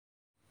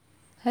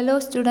Hello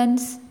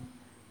students,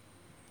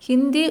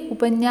 Hindi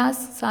उपन्यास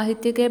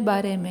साहित्य के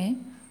बारे में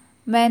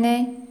मैंने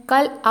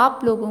कल आप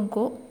लोगों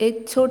को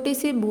एक छोटी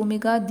सी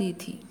भूमिका दी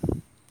थी।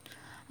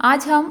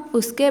 आज हम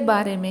उसके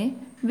बारे में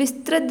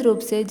विस्तृत रूप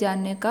से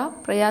जानने का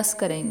प्रयास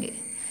करेंगे।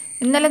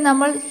 ഇന്നലെ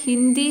നമ്മൾ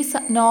ഹിന്ദി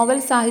നോവൽ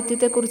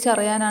സാഹിത്യത്തെക്കുറിച്ച്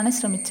അറിയാനാണ്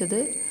ശ്രമിച്ചത്.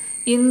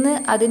 ഇന്ന്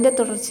അതിൻ്റെ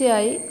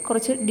തുടർച്ചയായി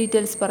കുറച്ച്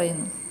ഡീറ്റെയിൽസ്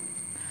പറയുന്നു.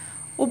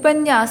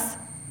 उपन्यास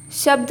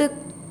शब्द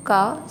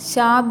का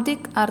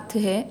शाब्दिक अर्थ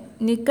है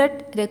निकट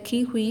रखी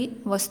हुई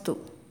वस्तु,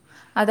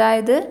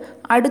 അതായത്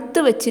അടുത്ത്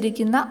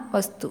വച്ചിരിക്കുന്ന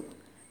വസ്തു.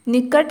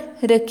 निकट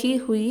रखी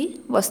हुई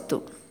वस्तु.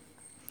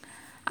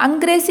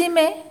 अंग्रेजी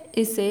में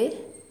इसे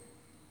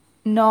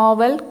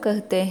नॉवल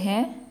कहते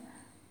हैं,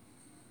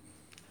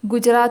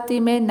 गुजराती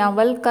में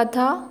नवल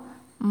कथा,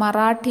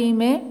 मराठी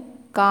में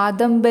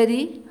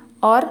कादम्बरी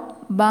और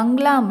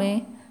बांग्ला में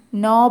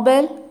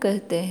नोबल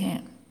कहते हैं.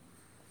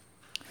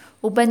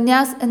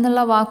 ഉപന്യാസ്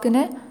എന്നുള്ള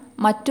വാക്കിന്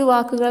മറ്റു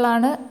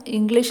വാക്കുകളാണ്.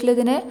 ഇംഗ്ലീഷിൽ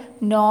ഇതിനെ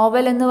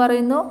നോവൽ എന്ന്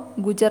പറയുന്നു,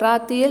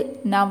 ഗുജറാത്തിയിൽ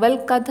നവൽ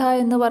കഥ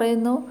എന്ന്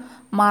പറയുന്നു,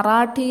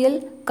 മറാഠിയിൽ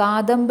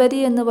കാദംബരി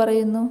എന്ന്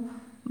പറയുന്നു,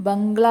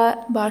 ബംഗ്ലാ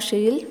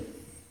ഭാഷയിൽ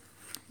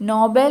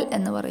നോബൽ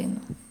എന്ന്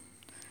പറയുന്നു.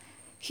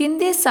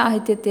 ഹിന്ദി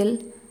സാഹിത്യത്തിൽ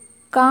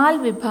കാൽ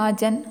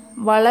വിഭാജൻ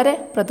വളരെ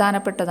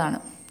പ്രധാനപ്പെട്ടതാണ്.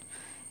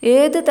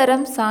 ഏത്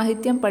തരം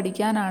സാഹിത്യം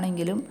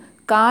പഠിക്കാനാണെങ്കിലും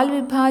കാൽ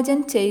വിഭാജൻ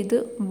ചെയ്ത്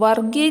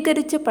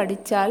വർഗീകരിച്ച്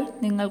പഠിച്ചാൽ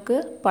നിങ്ങൾക്ക്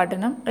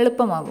പഠനം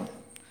എളുപ്പമാകും.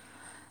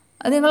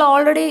 അത് നിങ്ങൾ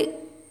ഓൾറെഡി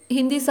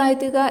ഹിന്ദി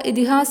സാഹിത്യ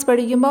ഇതിഹാസ്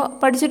പഠിക്കുമ്പോൾ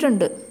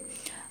പഠിച്ചിട്ടുണ്ട്.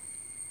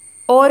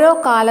 ഓരോ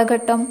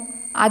കാലഘട്ടം,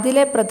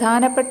 അതിലെ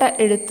പ്രധാനപ്പെട്ട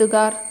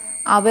എഴുത്തുകാർ,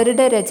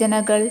 അവരുടെ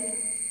രചനകൾ,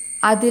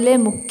 അതിലെ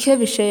മുഖ്യ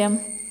വിഷയം,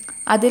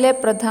 അതിലെ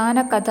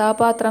പ്രധാന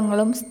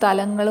കഥാപാത്രങ്ങളും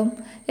സ്ഥലങ്ങളും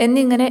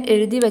എന്നിങ്ങനെ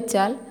എഴുതി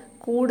വച്ചാൽ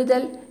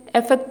കൂടുതൽ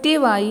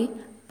എഫക്റ്റീവായി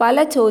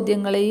പല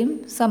ചോദ്യങ്ങളെയും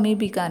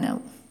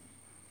സമീപിക്കാനാവും.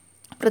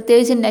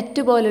 പ്രത്യേകിച്ച്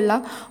നെറ്റ് പോലുള്ള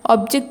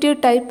ഒബ്ജക്റ്റീവ്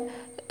ടൈപ്പ്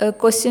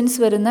ക്വസ്റ്റ്യൻസ്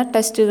വരുന്ന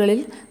ടെസ്റ്റുകളിൽ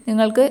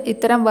നിങ്ങൾക്ക്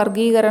ഇത്തരം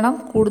വർഗീകരണം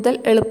കൂടുതൽ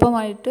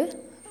എളുപ്പമായിട്ട്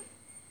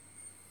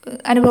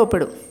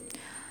അനുഭവപ്പെടും.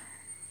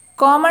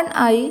 കോമൺ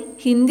ആയി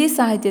ഹിന്ദി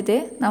സാഹിത്യത്തെ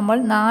നമ്മൾ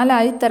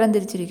 4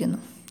 തരംതിരിച്ചിരിക്കുന്നു.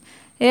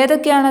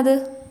 ഏതൊക്കെയാണത്?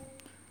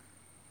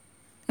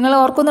 നിങ്ങൾ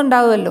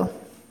ഓർക്കുന്നുണ്ടാവുമല്ലോ.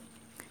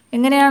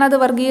 എങ്ങനെയാണത്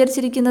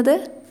വർഗീകരിച്ചിരിക്കുന്നത്?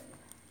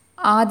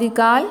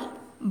 ആദികാൽ,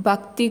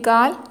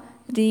 ഭക്തികാൽ,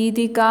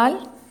 രീതികാൽ,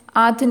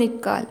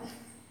 ആധുനിക് കാൽ.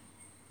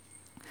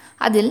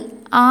 അതിൽ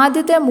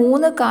ആദ്യത്തെ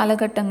 3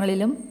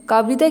 കാലഘട്ടങ്ങളിലും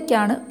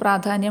കവിതയ്ക്കാണ്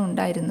പ്രാധാന്യം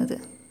ഉണ്ടായിരുന്നത്.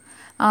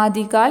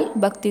 ആദികാൽ,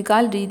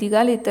 ഭക്തികാൽ,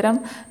 രീതികാൽ ഇത്തരം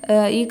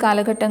ഈ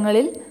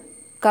കാലഘട്ടങ്ങളിൽ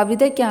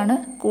കവിതയ്ക്കാണ്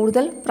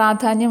കൂടുതൽ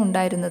പ്രാധാന്യം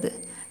ഉണ്ടായിരുന്നത്.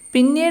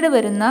 പിന്നീട്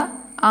വരുന്ന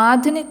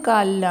ആധുനിക്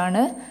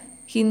കാലിലാണ്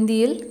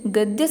ഹിന്ദിയിൽ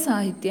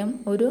ഗദ്യസാഹിത്യം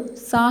ഒരു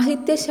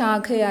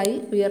സാഹിത്യശാഖയായി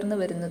ഉയർന്നു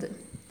വരുന്നത്.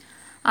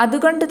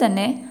 അതുകൊണ്ട്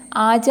തന്നെ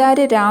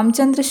ആചാര്യ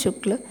രാംചന്ദ്ര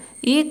ശുക്ൽ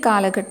ഈ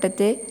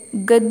കാലഘട്ടത്തെ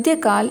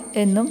ഗദ്യകാൽ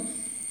എന്നും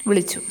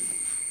വിളിച്ചു.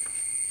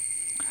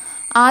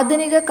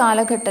 ആധുനിക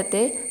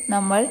കാലഘട്ടത്തെ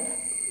നമ്മൾ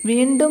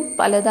വീണ്ടും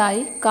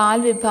പലതായി കാൽ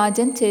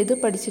വിഭാജൻ ചെയ്ത്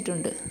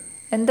പഠിച്ചിട്ടുണ്ട്.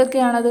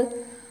 എന്തൊക്കെയാണത്?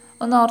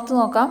 ഒന്ന് ഓർത്തു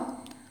നോക്കാം.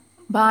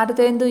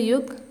 ഭാരതേന്ദു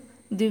യുഗ്,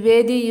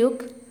 ദ്വിവേദി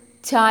യുഗ്,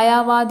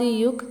 ഛായാവാദി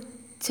യുഗ്,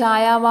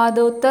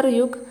 ഛായാവാദോത്തർ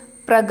യുഗ്,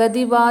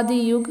 പ്രഗതിവാദി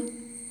യുഗ്,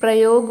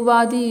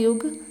 പ്രയോഗവാദി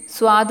യുഗ്,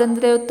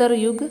 സ്വാതന്ത്ര്യോത്തർ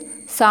യുഗ്,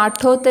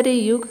 साठोत्तरी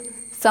युग,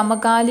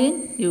 समकालीन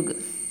युग.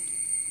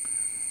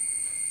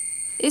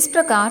 इस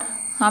प्रकार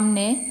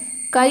हमने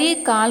कई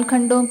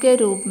कालखंडों के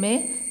रूप में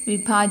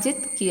विभाजित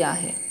किया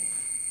है.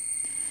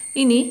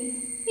 ഇനി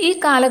ഈ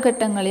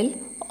കാലഘട്ടങ്ങളിൽ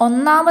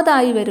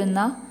ഒന്നാമതായി വരുന്ന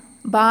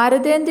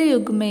भारतेंदु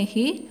युग में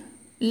ही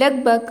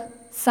लगभग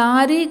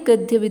सारी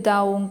गद्य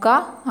विधाओं का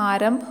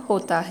आरंभ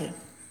होता है,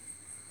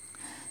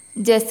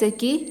 जैसे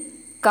कि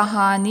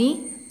कहानी,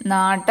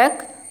 नाटक,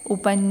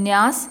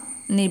 उपन्यास,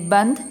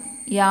 निबंध,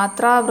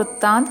 यात्रा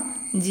वृत्तांत,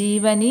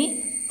 जीवनी,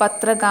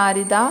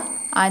 पत्रकारिता,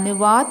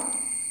 अनुवाद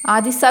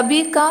आदि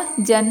सभी का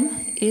जन्म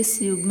इस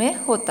युग में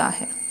होता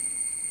है.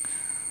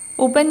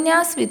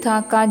 उपन्यास विधा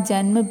का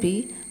जन्म भी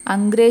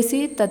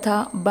अंग्रेजी तथा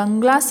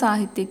बंगला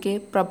साहित्य के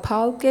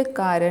प्रभाव के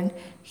कारण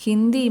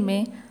हिंदी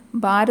में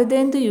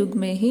भारतेंदु युग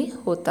में ही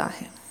होता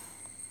है.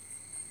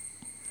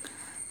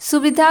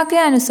 सुविधा के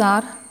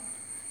अनुसार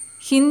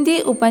हिंदी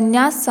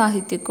उपन्यास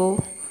साहित्य को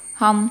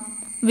हम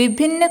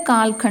विभिन्न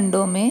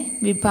कालखंडों में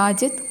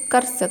विभाजित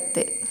कर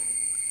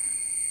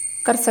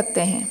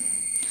सकते हैं.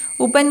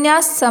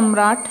 उपन्यास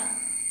सम्राट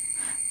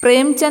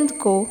प्रेमचंद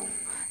को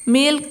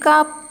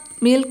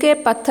मील के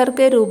पत्थर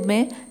के रूप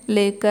में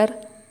लेकर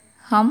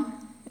हम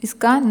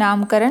इसका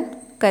नामकरण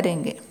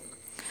करेंगे.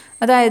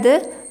 അതായത്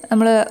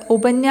നമ്മൾ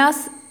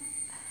ഉപന്യാസ്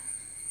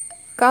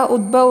का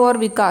उद्भव और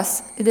विकास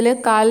ഇതിൽ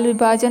കാൽ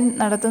വിഭാജൻ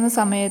നടത്തുന്ന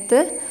സമയത്ത്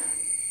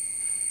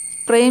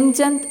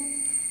പ്രേംചന്ദ്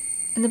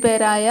എന്നു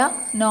പേരായ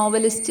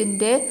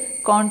നോവലിസ്റ്റിൻ്റെ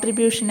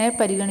കോൺട്രിബ്യൂഷനെ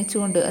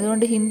പരിഗണിച്ചുകൊണ്ട്,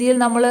 അതുകൊണ്ട് ഹിന്ദിയിൽ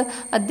നമ്മൾ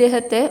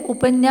അദ്ദേഹത്തെ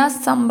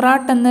ഉപന്യാസ്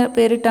സമ്രാട്ട് എന്ന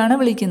പേരിട്ടാണ്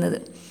വിളിക്കുന്നത്.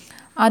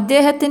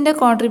 അദ്ദേഹത്തിൻ്റെ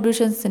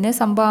കോൺട്രിബ്യൂഷൻസിന്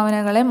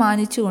സംഭാവനകളെ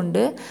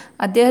മാനിച്ചുകൊണ്ട്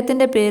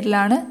അദ്ദേഹത്തിൻ്റെ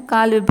പേരിലാണ്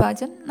കാൽ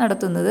വിഭാജൻ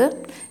നടത്തുന്നത്.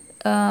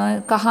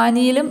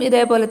 കഹാനിയിലും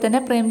ഇതേപോലെ തന്നെ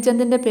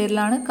പ്രേംചന്ദിൻ്റെ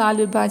പേരിലാണ്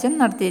കാൽവിഭാജനം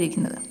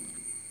നടത്തിയിരിക്കുന്നത്.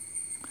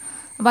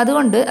 അപ്പം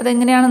അതുകൊണ്ട്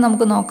അതെങ്ങനെയാണെന്ന്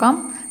നമുക്ക് നോക്കാം.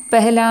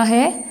 പെഹ്ലാ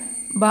ഹെ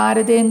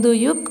ഭാരതേന്ദു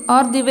യുഗ്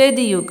और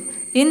द्विवेदी युग,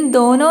 इन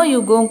दोनों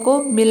युगों को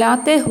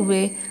मिलाते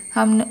हुए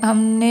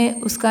हमने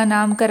उसका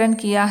नामकरण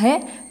किया है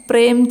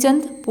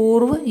പ്രേംചന്ദ്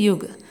പൂർവ്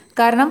യുഗ്.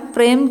 കാരണം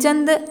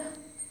പ്രേംചന്ദ്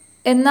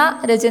എന്ന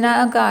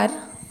രചനാകാർ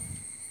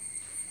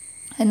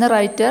എന്ന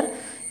റൈറ്റർ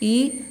ഈ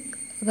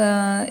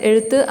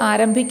എഴുത്ത്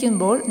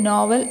ആരംഭിക്കുമ്പോൾ,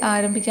 നോവൽ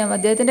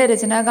അദ്ദേഹത്തിൻ്റെ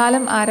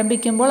രചനാകാലം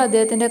ആരംഭിക്കുമ്പോൾ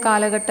അദ്ദേഹത്തിൻ്റെ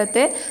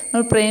കാലഘട്ടത്തെ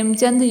നമ്മൾ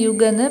പ്രേംചന്ദ്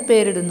യുഗ് എന്ന്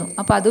പേരിടുന്നു.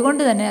 അപ്പോൾ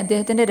അതുകൊണ്ട് തന്നെ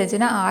അദ്ദേഹത്തിൻ്റെ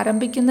രചന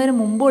ആരംഭിക്കുന്നതിന്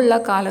മുമ്പുള്ള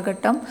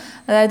കാലഘട്ടം,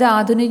 അതായത്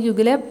ആധുനിക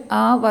യുഗിലെ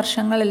ആ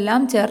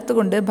വർഷങ്ങളെല്ലാം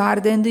ചേർത്തുകൊണ്ട്,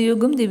 ഭാരതേന്ദു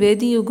യുഗും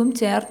ദ്വിവേദി യുഗും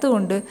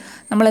ചേർത്തുകൊണ്ട്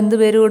നമ്മൾ എന്ത്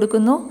പേര്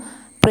കൊടുക്കുന്നു?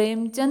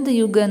 പ്രേംചന്ദ്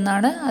യുഗ്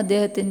എന്നാണ്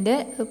അദ്ദേഹത്തിൻ്റെ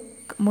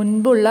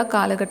മുൻപുള്ള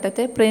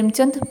കാലഘട്ടത്തെ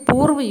പ്രേംചന്ദ്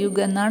പൂർവ്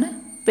യുഗ് എന്നാണ്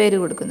പേര്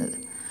കൊടുക്കുന്നത്.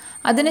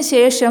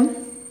 അതിനുശേഷം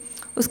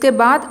ഉസ്കെ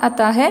ബാദ്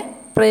അത്താ ഹെ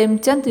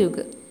പ്രേംചന്ദ്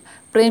യുഗ്.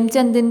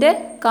 പ്രേംചന്ദിൻ്റെ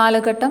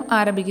കാലഘട്ടം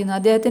ആരംഭിക്കുന്നു.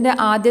 അദ്ദേഹത്തിൻ്റെ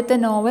ആദ്യത്തെ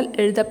നോവൽ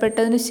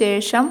എഴുതപ്പെട്ടതിന്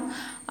ശേഷം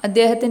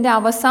അദ്ദേഹത്തിൻ്റെ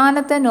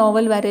അവസാനത്തെ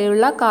നോവൽ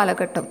വരെയുള്ള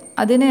കാലഘട്ടം,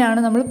 അതിനെയാണ്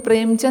നമ്മൾ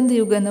പ്രേംചന്ദ്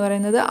യുഗ് എന്ന്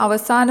പറയുന്നത്.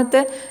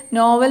 അവസാനത്തെ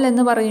നോവൽ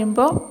എന്ന്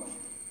പറയുമ്പോൾ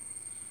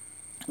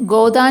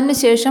ഗോദാനിന്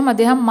ശേഷം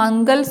അദ്ദേഹം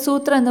മംഗൽ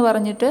സൂത്ര എന്ന്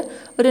പറഞ്ഞിട്ട്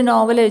ഒരു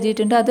നോവൽ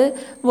എഴുതിയിട്ടുണ്ട്. അത്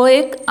വോ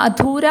ഏക്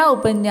അധൂര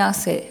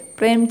ഉപന്യാസ്,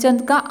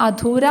 പ്രേംചന്ദ് കാ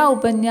അധൂര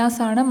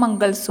ഉപന്യാസാണ്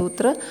മംഗൽ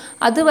സൂത്ര.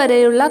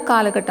 അതുവരെയുള്ള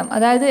കാലഘട്ടം,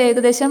 അതായത്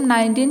ഏകദേശം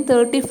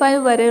 1935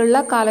 വരെയുള്ള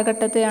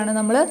കാലഘട്ടത്തെയാണ്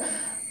നമ്മൾ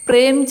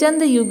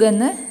പ്രേംചന്ദ് യുഗ്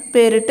എന്ന്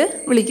പേരിട്ട്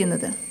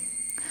വിളിക്കുന്നത്.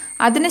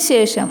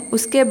 അതിനുശേഷം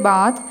ഉസ്കെ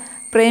ബാദ്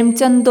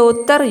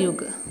പ്രേംചന്ദോത്തർ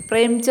യുഗ്.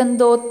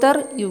 പ്രേംചന്ദോത്തർ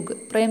യുഗ്,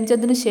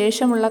 പ്രേംചന്ദിന്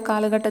ശേഷമുള്ള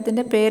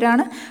കാലഘട്ടത്തിൻ്റെ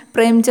പേരാണ്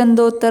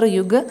പ്രേംചന്ദോത്തർ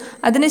യുഗ്.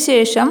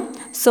 അതിനുശേഷം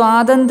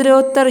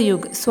സ്വാതന്ത്ര്യോത്തർ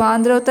യുഗ്.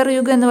 സ്വാതന്ത്ര്യോത്തർ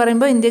യുഗ് എന്ന്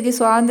പറയുമ്പോൾ ഇന്ത്യക്ക്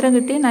സ്വാതന്ത്ര്യം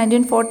കിട്ടി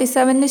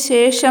 1947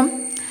 ശേഷം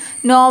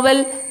നോവൽ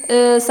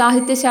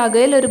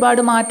സാഹിത്യശാഖയിൽ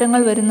ഒരുപാട്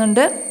മാറ്റങ്ങൾ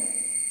വരുന്നുണ്ട്.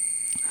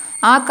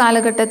 ആ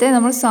കാലഘട്ടത്തെ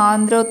നമ്മൾ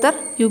സ്വാതന്ത്ര്യോത്തർ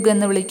യുഗ്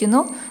എന്ന്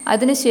വിളിക്കുന്നു.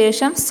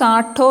 അതിനുശേഷം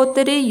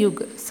സാഠോത്തരി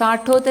യുഗ്.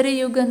 സാഠോത്തരി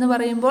യുഗ് എന്ന്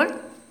പറയുമ്പോൾ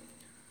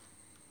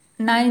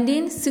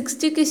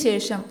 1960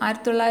 ശേഷം,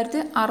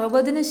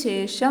 1960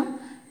 ശേഷം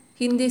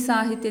ഹിന്ദി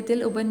സാഹിത്യത്തിൽ,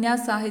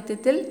 ഉപന്യാസ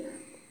സാഹിത്യത്തിൽ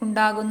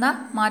ഉണ്ടാകുന്ന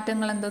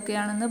മാറ്റങ്ങൾ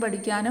എന്തൊക്കെയാണെന്ന്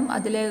പഠിക്കാനും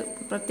അതിലെ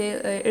പ്രത്യേക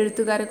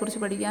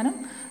എഴുത്തുകാരെക്കുറിച്ച് പഠിക്കാനും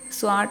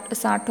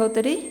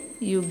സാഠോത്തരി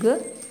യുഗ്.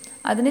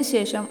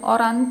 അതിനുശേഷം और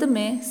अंत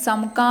में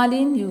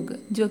समकालीन युग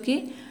जो कि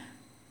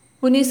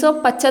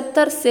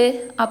 1975 से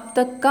अब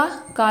तक का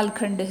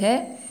कालखंड है.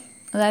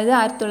 അതായത്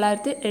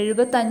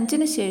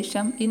 1975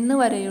 ശേഷം ഇന്ന്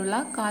വരെയുള്ള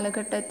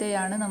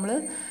കാലഘട്ടത്തെയാണ് നമ്മൾ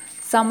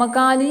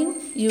സമകാലീൻ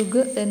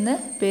യുഗ് എന്ന്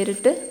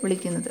പേരിട്ട്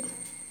വിളിക്കുന്നത്.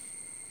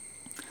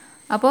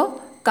 അപ്പോൾ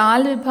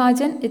കാൽ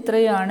വിഭാജൻ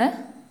ഇത്രയുമാണ്.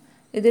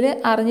 ഇതിൽ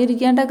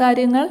അറിഞ്ഞിരിക്കേണ്ട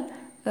കാര്യങ്ങൾ,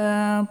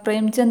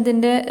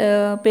 പ്രേംചന്ദിൻ്റെ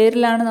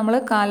പേരിലാണ് നമ്മൾ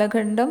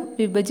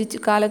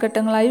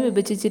കാലഘട്ടങ്ങളായി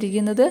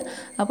വിഭജിച്ചിരിക്കുന്നത്.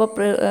 അപ്പോൾ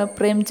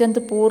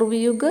പ്രേംചന്ദ്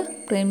പൂർവ് യുഗ്,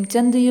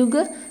 പ്രേംചന്ദ്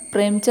യുഗ്,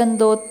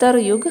 പ്രേംചന്ദോത്തർ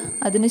യുഗ്,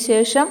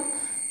 അതിനുശേഷം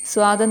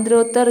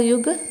സ്വാതന്ത്ര്യോത്തർ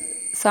യുഗ്,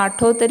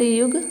 സാഠോത്തരി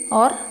യുഗ്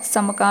और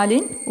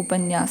സമകാലീൻ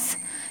ഉപന്യാസ്.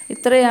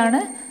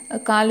 ഇത്രയാണ്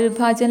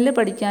കാൽവിഭാജനിൽ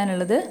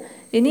പഠിക്കാനുള്ളത്.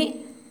 ഇനി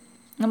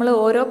നമ്മൾ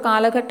ഓരോ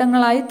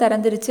കാലഘട്ടങ്ങളായി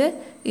തരംതിരിച്ച്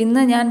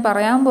ഇന്ന് ഞാൻ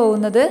പറയാൻ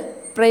പോകുന്നത്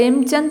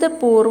പ്രേംചന്ദ്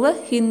പൂർവ്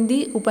ഹിന്ദി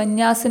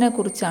ഉപന്യാസിനെ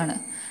കുറിച്ചാണ്.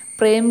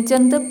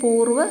 പ്രേംചന്ദ്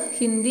പൂർവ്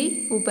ഹിന്ദി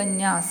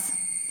ഉപന്യാസ്.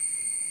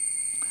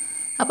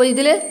 അപ്പോൾ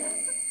ഇതിൽ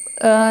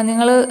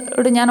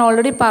നിങ്ങളോട് ഞാൻ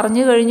ഓൾറെഡി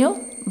പറഞ്ഞു കഴിഞ്ഞു,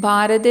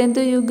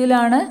 ഭാരതേന്ദു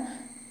യുഗിലാണ്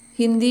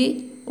ഹിന്ദി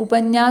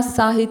ഉപന്യാസ്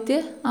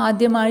സാഹിത്യം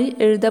ആദ്യമായി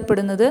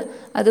എഴുതപ്പെടുന്നത്.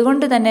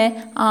 അതുകൊണ്ട് തന്നെ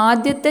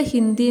ആദ്യത്തെ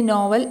ഹിന്ദി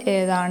നോവൽ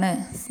ഏതാണ്?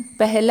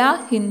 പെഹ്ലാ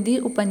ഹിന്ദി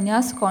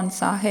ഉപന്യാസ്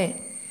കौन-सा है?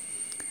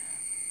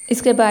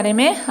 इसके बारे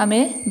में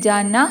हमें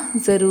जानना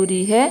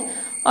ज़रूरी है.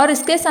 और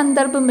इसके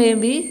संदर्भ में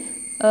भी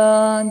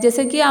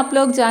जैसे कि आप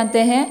लोग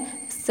जानते हैं,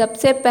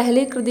 सबसे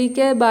पहली कृति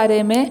के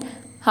बारे में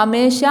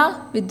हमेशा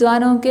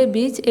विद्वानों के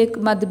बीच एक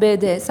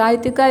मतभेद है.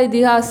 साहित्य का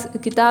इतिहास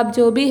किताब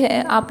जो भी है,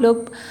 आप लोग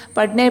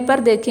पढ़ने पर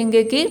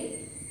देखेंगे कि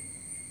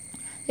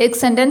एक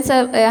सेंटेंस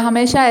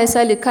हमेशा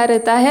ऐसा लिखा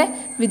रहता है,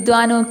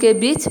 विद्वानों के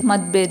बीच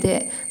मतभेद है.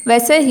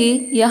 वैसे ही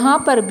यहाँ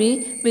पर भी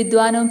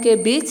विद्वानों के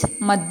बीच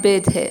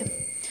मतभेद है.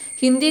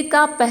 हिंदी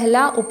का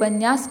पहला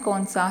उपन्यास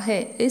कौन-सा है?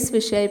 इस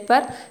विषय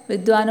पर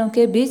विद्वानों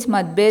के बीच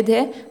मतभेद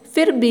है.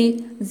 फिर भी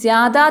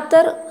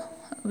ज़्यादातर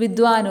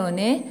विद्वानों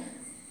ने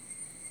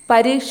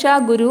परीक्षा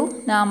गुरु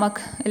नामक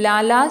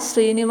लाला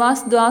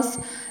श्रीनिवास दास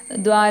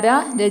द्वारा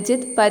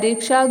रचित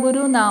परीक्षा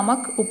गुरु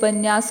नामक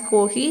उपन्यास को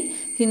ही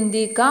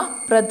हिंदी का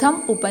प्रथम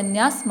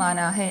उपन्यास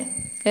माना है.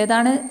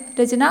 ഏതാണ്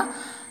രചന?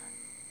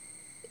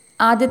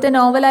 ആദ്യത്തെ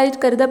നോവലായിട്ട്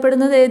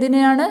കരുതപ്പെടുന്നത്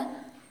ഏതിനെയാണ്?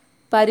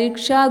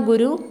 പരീക്ഷാ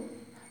ഗുരു,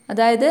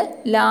 അതായത്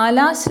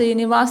ലാലാ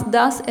ശ്രീനിവാസ്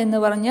ദാസ് എന്ന്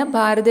പറഞ്ഞ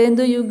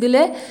ഭാരതേന്ദു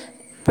യുഗിലെ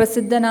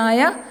പ്രസിദ്ധനായ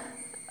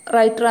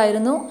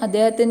റൈറ്ററായിരുന്നു.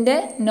 അദ്ദേഹത്തിൻ്റെ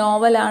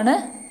നോവലാണ്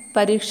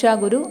പരീക്ഷാ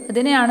ഗുരു.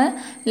 അതിനെയാണ്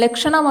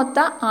ലക്ഷണമൊത്ത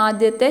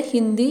ആദ്യത്തെ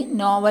ഹിന്ദി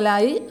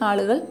നോവലായി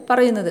ആളുകൾ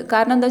പറയുന്നത്.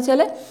 കാരണം എന്താ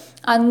വെച്ചാൽ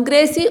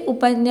അംഗ്രേസി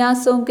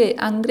ഉപന്യാസോക്കെ,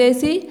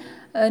 അംഗ്രേസി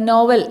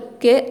नॉवल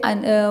के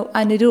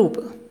अनुरूप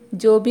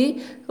जो भी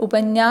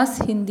उपन्यास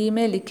हिंदी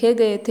में लिखे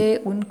गए थे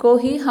उनको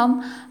ही हम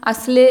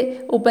असली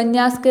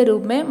उपन्यास के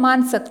रूप में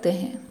मान सकते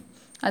हैं.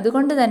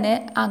 അതുകൊണ്ട് തന്നെ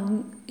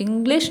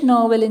ഇംഗ്ലീഷ്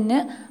നോവലിന്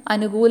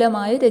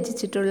അനുകൂലമായി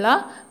രചിച്ചിട്ടുള്ള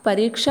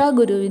പരീക്ഷാ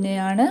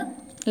ഗുരുവിനെയാണ്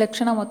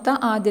ലക്ഷണമൊത്ത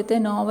ആദ്യത്തെ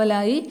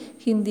നോവലായി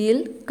ഹിന്ദിയിൽ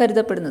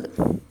കരുതപ്പെടുന്നത്.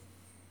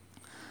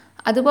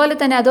 അതുപോലെ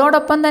തന്നെ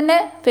അതോടൊപ്പം തന്നെ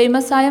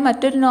ഫേമസ് ആയ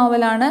മറ്റൊരു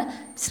നോവലാണ്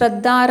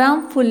ശ്രദ്ധാറാം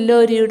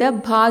ഫുല്ലോരിയുടെ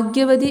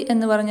ഭാഗ്യവതി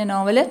എന്ന് പറഞ്ഞ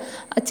നോവല്.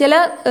 ചില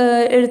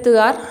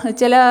എഴുത്തുകാർ,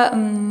 ചില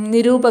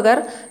നിരൂപകർ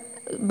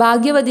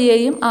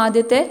ഭാഗ്യവതിയെയും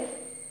ആദ്യത്തെ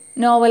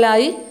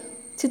നോവലായി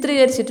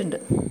ചിത്രീകരിച്ചിട്ടുണ്ട്.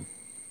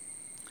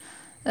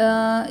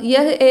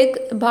 यह एक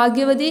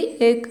भाग्यवती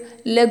एक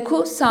लघु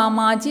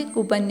सामाजिक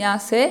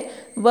उपन्यास है.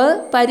 वह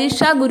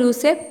परीक्षा गुरु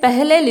से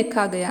पहले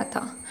लिखा गया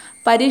था.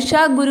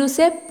 परीक्षा गुरु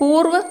से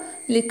पूर्व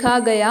लिखा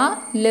गया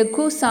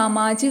लघु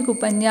सामाजिक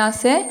उपन्यास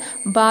है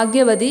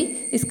भाग्यवती.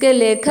 इसके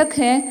लेखक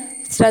हैं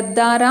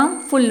ശ്രദ്ധാറാം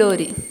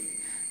ഫുല്ലോരി.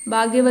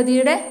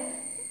 ഭാഗ്യവതിയുടെ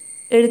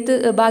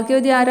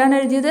ഭാഗ്യവതി ആരാണ്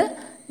എഴുതിയത്?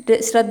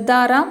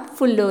 ശ്രദ്ധാറാം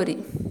ഫുല്ലോരി.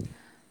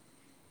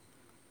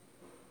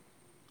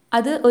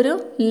 അത് ഒരു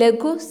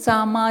ലഘു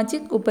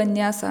സാമാജിക്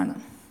ഉപന്യാസാണ്.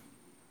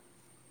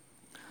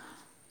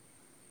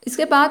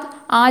 इसके बाद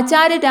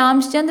आचार्य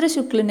रामचंद्र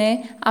शुक्ल ने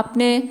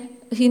अपने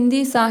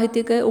हिंदी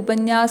साहित्य के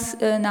उपन्यास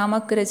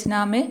नामक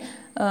रचना में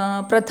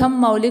प्रथम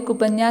मौलिक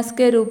उपन्यास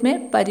के रूप में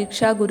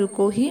परीक्षा गुरु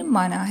को ही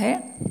माना है.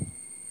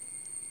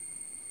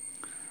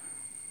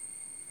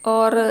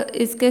 और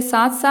इसके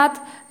साथ साथ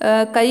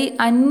कई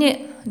अन्य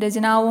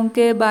रचनाओं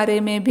के बारे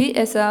में भी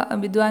ऐसा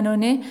विद्वानों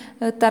ने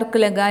तर्क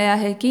लगाया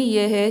है कि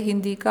यह है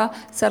हिंदी का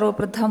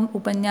सर्वप्रथम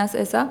उपन्यास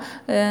ऐसा,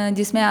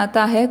 जिसमें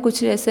आता है कुछ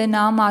ऐसे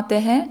नाम आते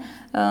हैं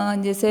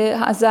जैसे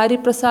हजारी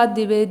प्रसाद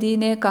द्विवेदी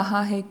ने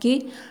कहा है कि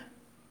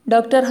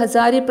डॉक्टर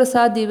हजारी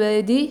प्रसाद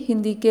द्विवेदी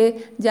हिंदी के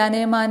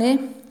जाने माने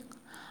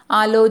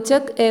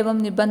आलोचक एवं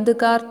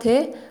निबंधकार थे.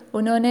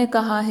 उन्होंने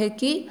कहा है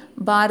कि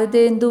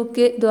भारतेंदु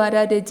के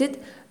द्वारा रचित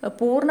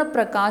पूर्ण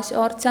प्रकाश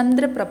और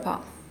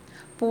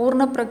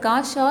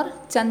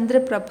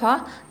चंद्रप्रभा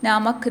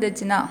नामक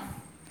रचना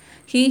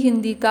ही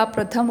हिंदी का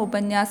प्रथम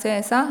उपन्यास है,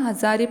 ऐसा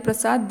हजारी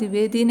प्रसाद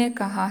द्विवेदी ने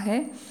कहा है.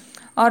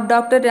 और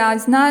डॉक्टर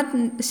राजनाथ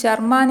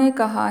शर्मा ने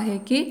कहा है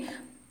कि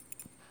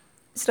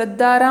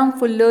श्रद्धाराम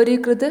फुल्लोरी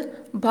कृत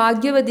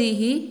भाग्यवती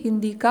ही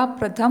हिंदी का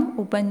प्रथम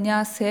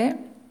उपन्यास है.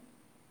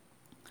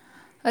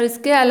 और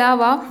इसके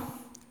अलावा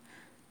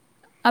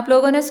आप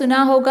लोगों ने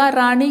सुना होगा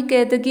रानी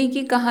केतकी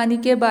की कहानी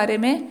के बारे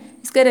में.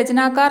 इसके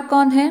रचनाकार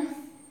कौन हैं?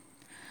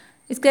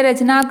 इसके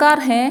रचनाकार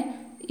हैं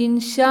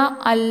इंशा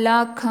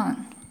अल्लाह खान.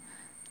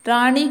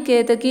 रानी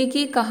केतकी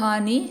की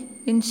कहानी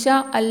इंशा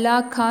अल्लाह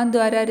खान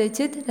द्वारा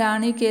रचित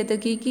रानी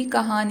केतकी की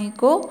कहानी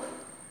को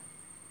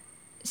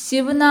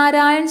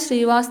शिवनारायण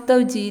श्रीवास्तव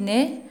जी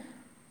ने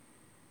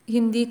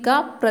हिंदी का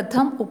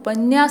प्रथम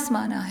उपन्यास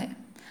माना है.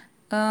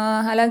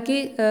 हालांकि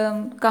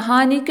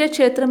कहानी के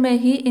क्षेत्र में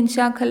ही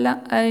इंशा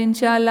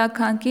अल्लाह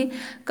खान की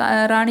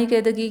रानी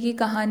केतकी की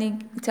कहानी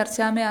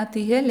चर्चा में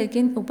आती है,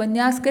 लेकिन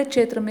उपन्यास के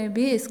क्षेत्र में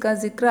भी इसका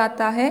जिक्र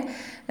आता है.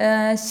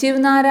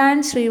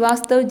 शिवनारायण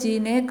श्रीवास्तव जी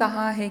ने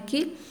कहा है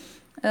कि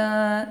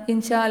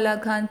इंशा अल्लाह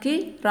खान की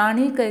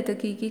रानी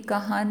केतकी की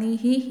कहानी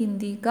ही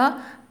हिंदी का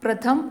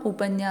प्रथम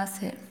उपन्यास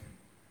है.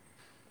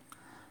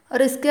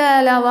 और इसके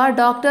अलावा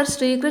डॉक्टर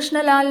श्री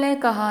कृष्णलाल ने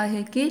कहा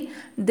है कि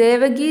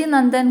देवगी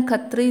नंदन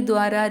खत्री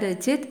द्वारा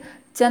रचित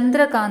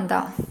चंद्रकांता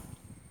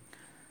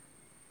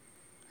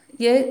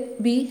ये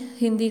भी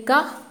हिंदी का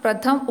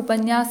प्रथम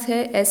उपन्यास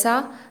है, ऐसा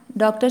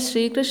डॉक्टर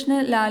श्री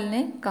कृष्णलाल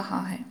ने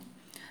कहा है.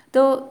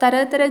 तो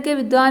तरह तरह के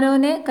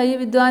कई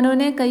विद्वानों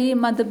ने कई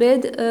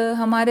मतभेद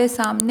हमारे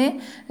सामने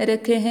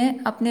रखे हैं,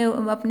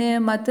 अपने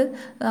मत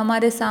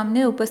हमारे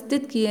सामने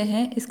उपस्थित किए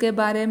हैं. इसके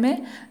बारे में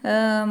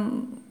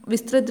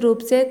विस्तृत रूप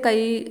से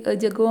कई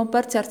जगहों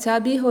पर चर्चा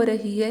भी हो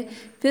रही है.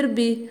 फिर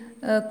भी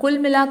कुल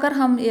मिलाकर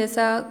हम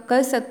ऐसा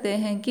कह सकते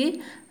हैं कि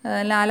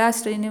लाला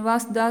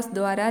श्रीनिवास दास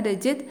द्वारा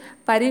रचित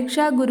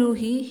परीक्षा गुरु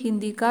ही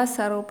हिंदी का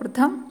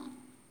सर्वप्रथम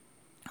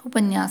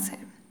उपन्यास है.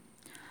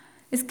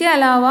 इसके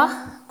अलावा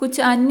कुछ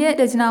अन्य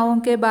रचनाओं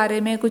के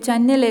बारे में, कुछ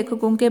अन्य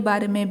लेखकों के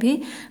बारे में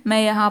भी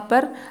मैं यहाँ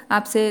पर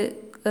आपसे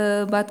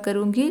बात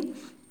करूँगी.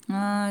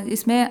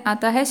 इसमें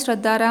आता है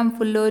श्रद्धाराम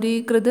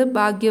फुल्लोरी कृत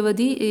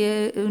भाग्यवती.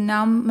 ये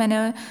नाम मैंने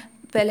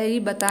पहले ही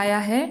बताया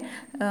है.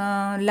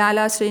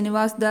 लाला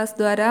श्रीनिवास दास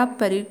द्वारा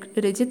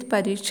रचित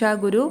परीक्षा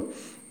गुरु.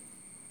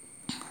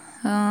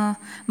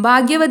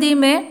 भाग्यवती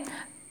में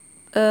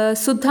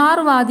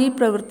सुधारवादी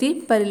प्रवृत्ति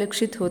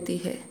परिलक्षित होती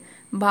है.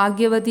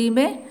 भाग्यवती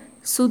में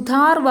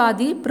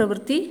सुधारवादी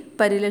प्रवृत्ति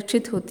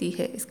परिलक्षित होती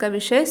है. इसका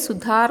विषय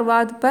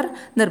सुधारवाद पर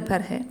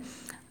निर्भर है.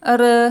 और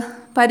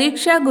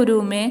परीक्षा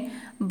गुरु में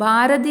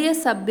भारतीय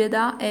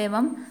सभ्यता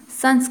एवं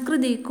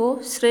संस्कृति को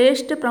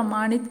श्रेष्ठ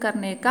प्रमाणित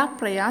करने का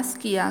प्रयास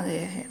किया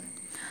गया है.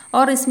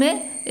 और इसमें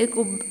एक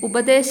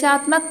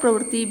उपदेशात्मक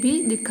प्रवृत्ति भी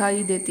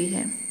दिखाई देती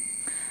है.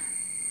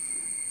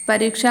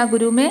 परीक्षा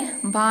गुरु में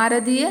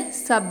भारतीय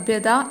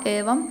सभ्यता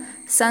एवं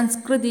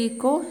संस्कृति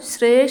को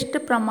श्रेष्ठ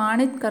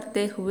प्रमाणित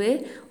करते हुए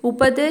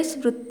उपदेश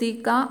वृत्ति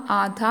का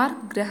आधार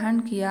ग्रहण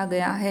किया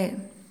गया है।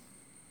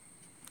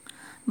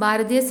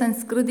 भारतीय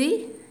संस्कृति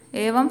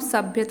एवं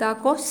सभ्यता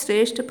को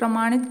श्रेष्ठ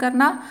प्रमाणित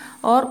करना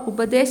और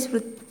उपदेश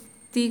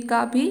वृत्ति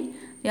का भी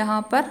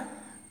यहाँ पर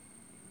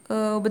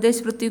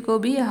उपदेश वृत्ति को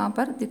भी यहाँ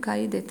पर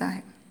दिखाई देता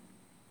है।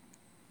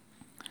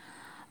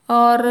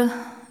 और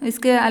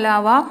इसके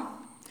अलावा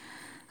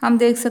हम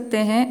देख सकते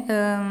हैं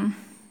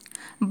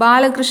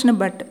बालकृष्ण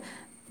भट्ट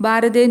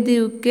भारतीय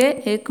युग के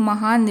एक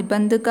महान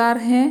निबंधकार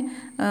हैं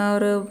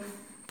और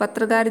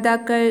पत्रकारिता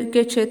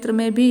के क्षेत्र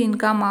में भी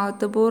इनका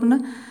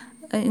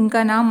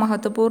नाम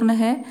महत्वपूर्ण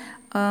है।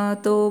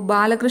 तो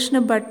बालकृष्ण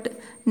भट्ट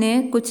ने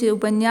कुछ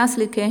उपन्यास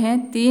लिखे हैं।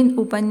 3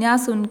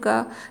 उपन्यास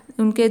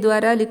उनके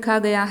द्वारा लिखा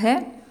गया है।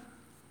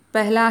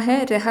 पहला है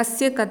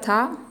रहस्य कथा,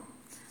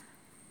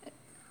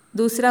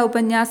 दूसरा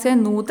उपन्यास है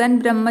नूतन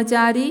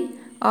ब्रह्मचारी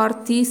और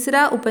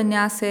तीसरा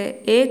उपन्यास है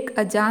एक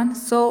अजान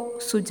सौ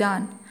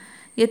सुजान।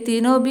 ये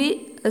तीनों भी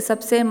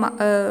सबसे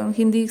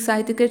हिंदी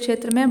साहित्य के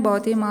क्षेत्र में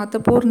बहुत ही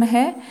महत्वपूर्ण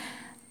है।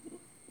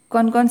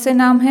 कौन कौन से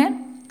नाम हैं?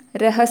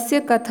 रहस्य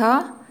कथा,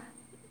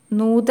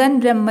 നൂതൻ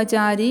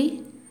ബ്രഹ്മചാരി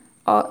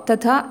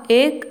തഥാ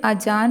ഏക്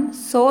അജാൻ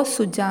സോ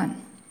സുജാൻ.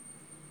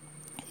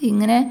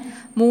 ഇങ്ങനെ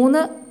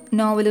 3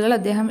 നോവലുകൾ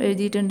അദ്ദേഹം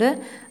എഴുതിയിട്ടുണ്ട്.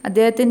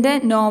 അദ്ദേഹത്തിൻ്റെ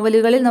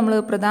നോവലുകളിൽ നമ്മൾ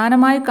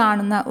പ്രധാനമായി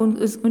കാണുന്ന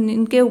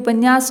ഉनके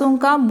उपन्यासों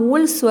का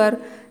मूल स्वर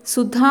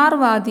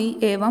सुधारवादी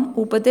एवं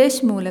उपदेश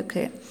मूलक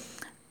है.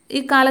 ഈ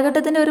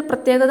കാലഘട്ടത്തിൻ്റെ ഒരു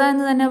പ്രത്യേകത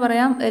എന്ന് തന്നെ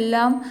പറയാം.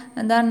 എല്ലാം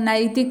എന്താണ്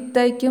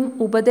നൈതികതയ്ക്കും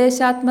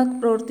ഉപദേശാത്മക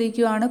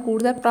പ്രവൃത്തിക്കുമാണ്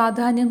കൂടുതൽ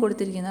പ്രാധാന്യം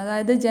കൊടുത്തിരിക്കുന്നത്.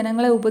 അതായത്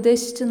ജനങ്ങളെ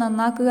ഉപദേശിച്ച്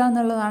നന്നാക്കുക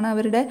എന്നുള്ളതാണ്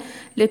അവരുടെ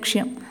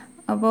ലക്ഷ്യം.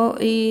 അപ്പോൾ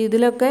ഈ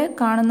ഇതിലൊക്കെ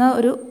കാണുന്ന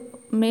ഒരു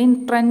മെയിൻ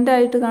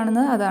ട്രെൻഡായിട്ട്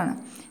കാണുന്നത് അതാണ്.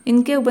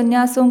 इनके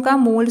उपन्यासों का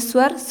मूल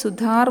स्वर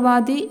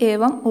सुधारवादी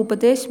एवं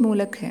उपदेश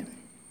मूलक है.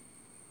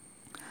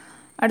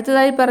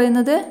 അടുത്തതായി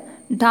പറയുന്നത്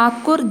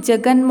ഠാക്കൂർ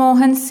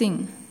ജഗൻമോഹൻ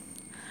സിംഗ്.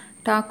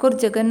 ഠാക്കൂർ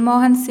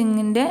ജഗൻമോഹൻ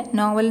സിംഗിൻ്റെ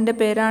നോവലിൻ്റെ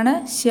പേരാണ്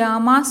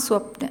ശ്യാമ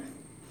സ്വപ്ന.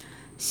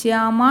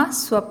 ശ്യാമ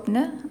സ്വപ്ന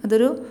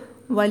അതൊരു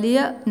വലിയ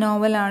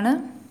നോവലാണ്.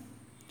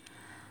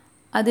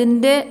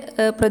 അതിൻ്റെ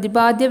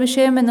പ്രതിപാദ്യ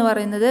വിഷയം എന്ന്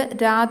പറയുന്നത്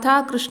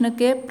രാധാകൃഷ്ണ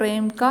के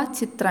प्रेम का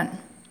चित्रण.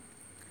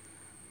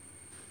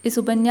 इस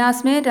उपन्यास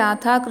में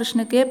राधा कृष्ण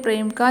के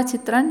प्रेम का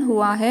चित्रण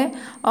हुआ है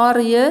और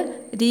यह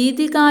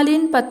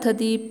रीतिकालीन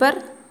पद्धति पर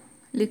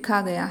लिखा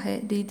गया है.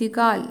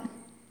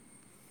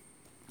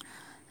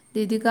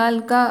 रीतिकाल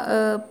का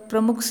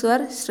प्रमुख स्वर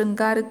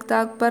श्रृंगारिकता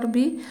पर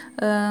भी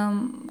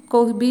को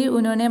भी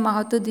उन्होंने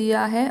महत्व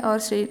दिया है और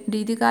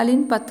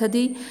रीतिकालीन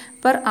पद्धति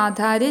पर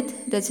आधारित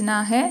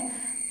रचना है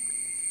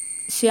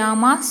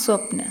श्यामा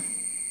स्वप्न.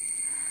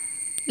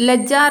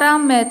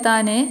 लज्जाराम मेहता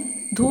ने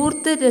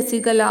धूर्त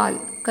रसिकलाल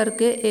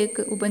करके एक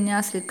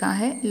उपन्यास लिखा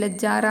है.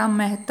 लज्जाराम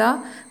मेहता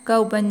का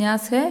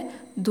उपन्यास है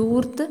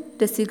धूर्त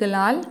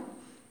रसिकलाल.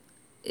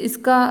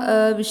 इसका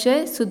विषय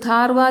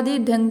सुधारवादी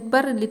ढंग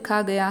पर लिखा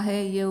गया है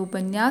ये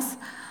उपन्यास.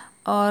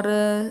 और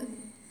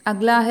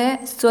अगला है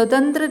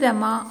स्वतंत्र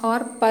रमा और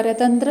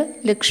परतंत्र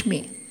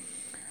लक्ष्मी.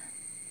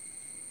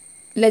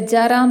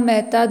 लज्जाराम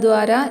मेहता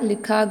द्वारा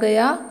लिखा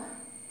गया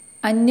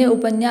अन्य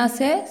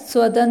उपन्यास है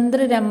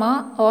स्वतंत्र रमा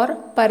और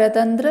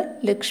परतंत्र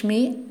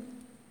लक्ष्मी.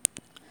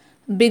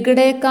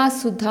 बिगड़े का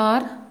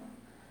सुधार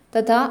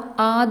तथा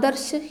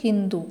आदर्श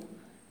हिंदू.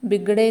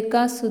 बिगड़े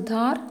का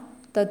सुधार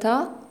तथा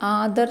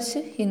आदर्श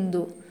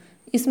हिंदू.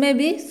 इसमें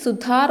भी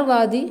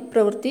सुधारवादी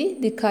प्रवृत्ति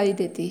दिखाई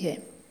देती है.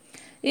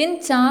 इन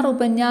 4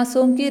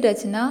 उपन्यासों की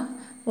रचना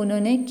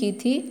उन्होंने की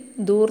थी.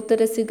 धूर्त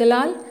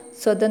रसिकलाल,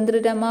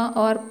 स्वतंत्र रमा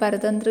और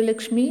परतंत्र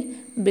लक्ष्मी,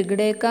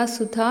 बिगड़े का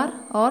सुधार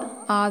और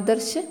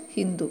आदर्श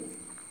हिंदू.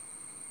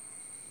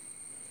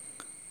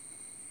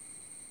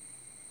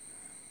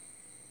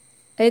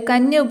 एक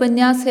अन्य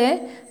उपन्यास है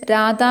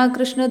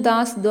राधाकृष्ण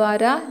दास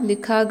द्वारा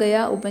लिखा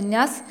गया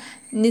उपन्यास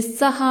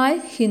निस्सहाय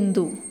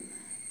हिंदू.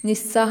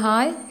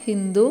 निस्सहाय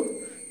हिंदू.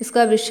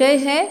 इसका विषय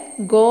है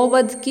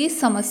गोवध की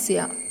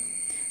समस्या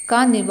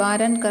का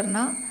निवारण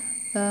करना.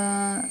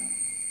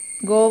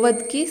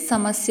 गोवध की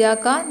समस्या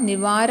का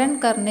निवारण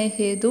करने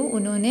हेतु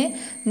उन्होंने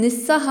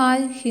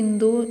निस्सहाय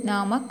हिंदू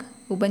नामक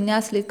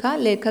उपन्यास लिखा.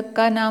 लेखक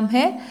का नाम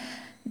है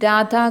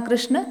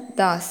राधाकृष्ण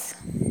दास.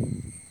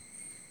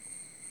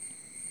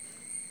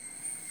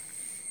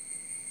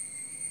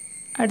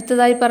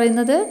 അടുത്തതായി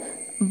പറയുന്നത്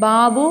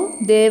ബാബു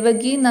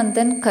ദേവകി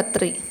നന്ദൻ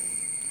ഖത്രി.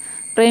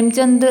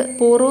 പ്രേംചന്ദ്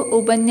പൂർവ്വ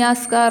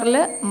ഉപന്യാസകാരിൽ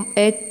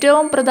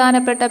ഏറ്റവും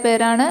പ്രധാനപ്പെട്ട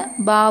പേരാണ്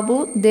ബാബു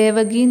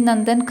ദേവകി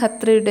നന്ദൻ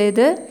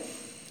ഖത്രിയുടേത്.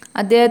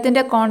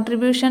 അദ്ദേഹത്തിൻ്റെ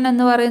കോൺട്രിബ്യൂഷൻ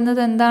എന്ന്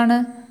പറയുന്നത് എന്താണ്?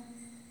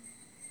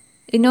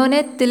 इन्होंने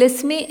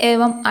तिलिस्मी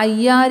एवं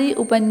अय्यारी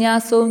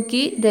उपन्यासों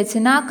की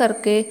रचना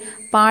करके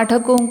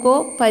पाठकों को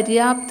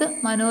पर्याप्त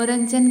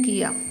मनोरंजन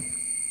किया.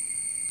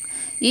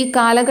 ഈ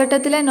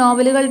കാലഘട്ടത്തിലെ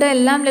നോവലുകളുടെ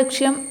എല്ലാം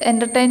ലക്ഷ്യം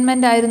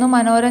എൻ്റർടൈൻമെൻ്റ് ആയിരുന്നു,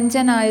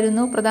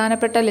 മനോരഞ്ജനായിരുന്നു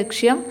പ്രധാനപ്പെട്ട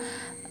ലക്ഷ്യം.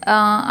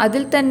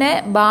 അതിൽ തന്നെ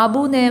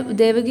ബാബു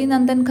ദേവകി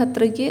നന്ദൻ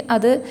ഖത്രിക്ക്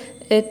അത്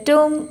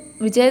ഏറ്റവും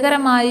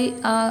വിജയകരമായി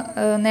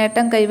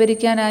നേട്ടം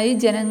കൈവരിക്കാനായി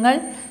ജനങ്ങൾ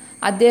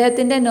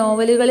അദ്ദേഹത്തിൻ്റെ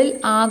നോവലുകളിൽ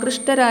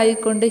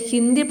ആകൃഷ്ടരായിക്കൊണ്ട്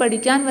ഹിന്ദി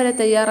പഠിക്കാൻ വരെ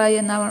തയ്യാറായി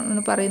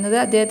എന്നാണ് പറയുന്നത്.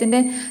 അദ്ദേഹത്തിൻ്റെ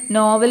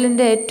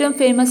നോവലിൻ്റെ ഏറ്റവും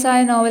ഫേമസ്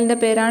ആയ നോവലിൻ്റെ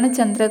പേരാണ്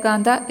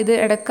ചന്ദ്രകാന്ത. ഇത്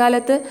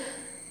ഇടക്കാലത്ത്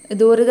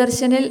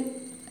ദൂരദർശനിൽ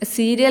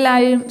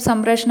സീരിയലായും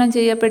സംപ്രേഷണം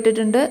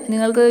ചെയ്യപ്പെട്ടിട്ടുണ്ട്.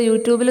 നിങ്ങൾക്ക്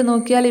യൂട്യൂബിൽ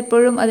നോക്കിയാൽ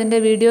ഇപ്പോഴും അതിൻ്റെ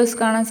വീഡിയോസ്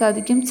കാണാൻ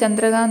സാധിക്കും.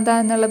 ചന്ദ്രകാന്ത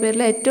എന്നുള്ള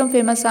പേരിൽ ഏറ്റവും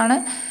ഫേമസ് ആണ്.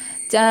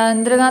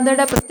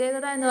 ചന്ദ്രകാന്തയുടെ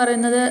പ്രത്യേകത എന്ന്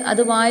പറയുന്നത്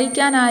അത്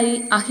വായിക്കാനായി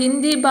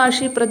അഹിന്ദി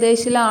ഭാഷി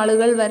പ്രദേശിലെ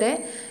ആളുകൾ വരെ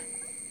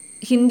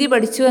ഹിന്ദി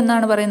പഠിച്ചു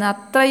എന്നാണ് പറയുന്നത്.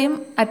 അത്രയും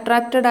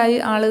അട്രാക്റ്റഡായി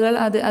ആളുകൾ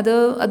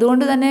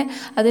അതുകൊണ്ട് തന്നെ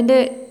അതിൻ്റെ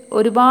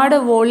ഒരുപാട്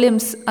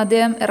വോള്യൂംസ്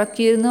അദ്ദേഹം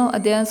ഇറക്കിയിരുന്നു.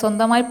 അദ്ദേഹം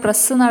സ്വന്തമായി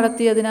പ്രസ്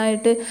നടത്തി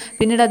അതിനായിട്ട്.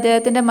 പിന്നീട്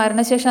അദ്ദേഹത്തിൻ്റെ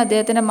മരണശേഷം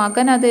അദ്ദേഹത്തിൻ്റെ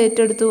മകൻ അത്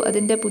ഏറ്റെടുത്തു.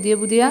 അതിൻ്റെ പുതിയ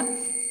പുതിയ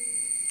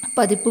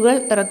പതിപ്പുകൾ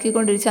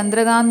ഇറക്കിക്കൊണ്ടിരിക്കും.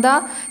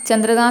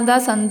 ചന്ദ്രകാന്ത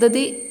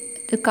സന്തതി,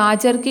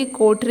 കാജർ കി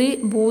കോഠരി,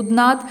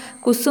 ഭൂത്നാഥ്,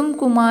 കുസും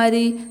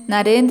കുമാരി,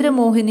 നരേന്ദ്ര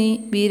മോഹിനി,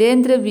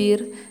 വീരേന്ദ്ര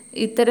വീർ,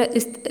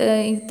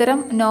 ഇത്തരം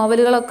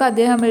നോവലുകളൊക്കെ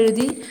അദ്ദേഹം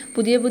എഴുതി.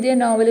 പുതിയ പുതിയ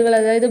നോവലുകൾ,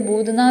 അതായത്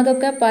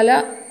ഭൂതനാഥൊക്കെ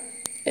പല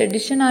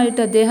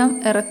എഡിഷനായിട്ട് അദ്ദേഹം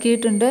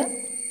ഇറക്കിയിട്ടുണ്ട്.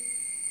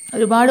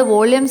 ഒരുപാട്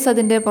വോള്യൂംസ്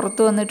അതിൻ്റെ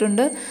പുറത്ത്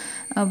വന്നിട്ടുണ്ട്.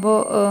 അപ്പോൾ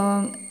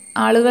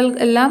ആളുകൾ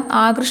എല്ലാം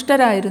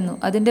ആകൃഷ്ടരായിരുന്നു.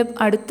 അതിൻ്റെ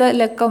അടുത്ത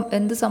ലക്കം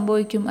എന്ത്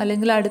സംഭവിക്കും,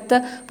 അല്ലെങ്കിൽ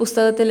അടുത്ത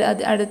പുസ്തകത്തിൽ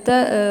അടുത്ത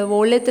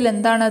വോള്യത്തിൽ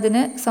എന്താണ്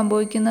അതിന്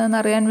സംഭവിക്കുന്നതെന്ന്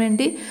അറിയാൻ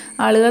വേണ്ടി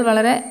ആളുകൾ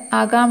വളരെ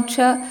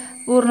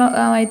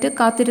ആകാംക്ഷപൂർണമായിട്ട്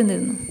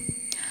കാത്തിരുന്നിരുന്നു.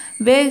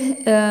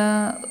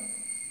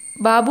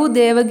 ബാബു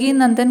ദേവകി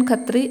നന്ദൻ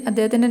ഖത്രി,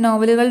 അദ്ദേഹത്തിൻ്റെ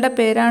നോവലുകളുടെ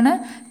പേരാണ്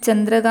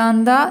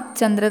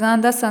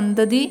ചന്ദ്രകാന്ത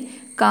സന്തതി,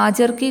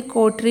 കാജർ കി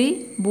കോഠരി,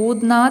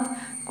 ഭൂത്നാഥ്,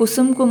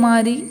 കുസും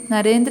കുമാരി,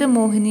 നരേന്ദ്ര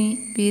മോഹിനി,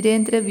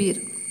 വീരേന്ദ്ര വീർ.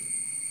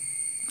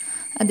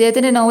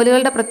 അദ്ദേഹത്തിൻ്റെ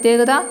നോവലുകളുടെ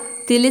പ്രത്യേകത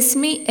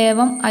തിലിസ്മി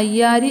ഏവം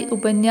അയ്യാരി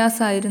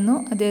ഉപന്യാസായിരുന്നു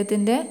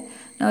അദ്ദേഹത്തിൻ്റെ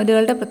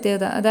നോവലുകളുടെ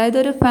പ്രത്യേകത. അതായത്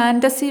ഒരു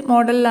ഫാൻറ്റസി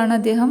മോഡലിലാണ്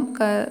അദ്ദേഹം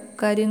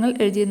കാര്യങ്ങൾ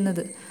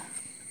എഴുതിയിരുന്നത്.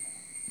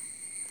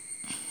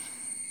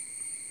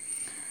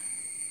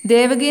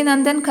 देवगी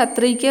नंदन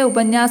खत्री के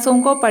उपन्यासों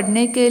को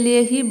पढ़ने के लिए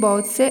ही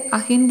बहुत से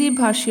अहिंदी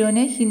भाषियों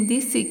ने हिंदी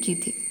सीखी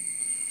थी.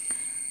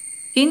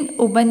 इन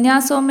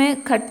उपन्यासों में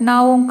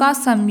घटनाओं का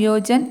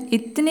संयोजन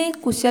इतनी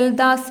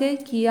कुशलता से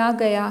किया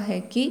गया है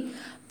कि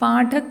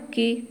पाठक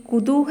की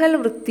कुतूहल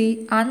वृत्ति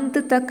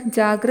अंत तक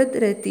जागृत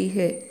रहती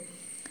है.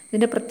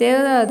 ഇതിൻ്റെ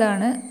പ്രത്യേകത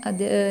അതാണ്.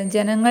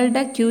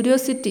 ജനങ്ങളുടെ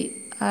ക്യൂരിയോസിറ്റി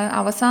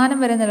അവസാനം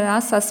വരെ ആ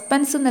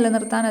സസ്പെൻസ്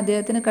നിലനിർത്താൻ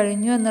അദ്ദേഹത്തിന്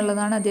കഴിഞ്ഞു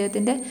എന്നുള്ളതാണ്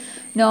അദ്ദേഹത്തിൻ്റെ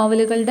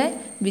നോവലുകളുടെ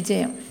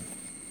വിജയം.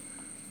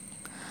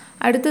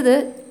 അടുത്തത്,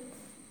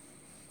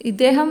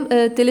 ഇദ്ദേഹം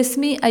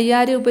തിലിസ്മി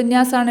അയ്യാരി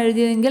ഉപന്യാസമാണ്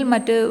എഴുതിയതെങ്കിൽ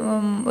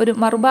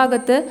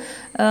മറുഭാഗത്ത്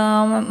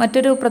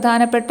മറ്റൊരു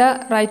പ്രധാനപ്പെട്ട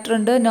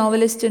റൈറ്ററുണ്ട്,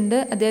 നോവലിസ്റ്റ് ഉണ്ട്.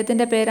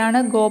 അദ്ദേഹത്തിൻ്റെ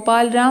പേരാണ്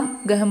ഗോപാൽറാം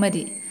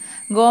ഗഹ്മരി.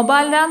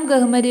 ഗോപാൽറാം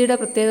ഗഹ്മരിയുടെ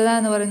പ്രത്യേകത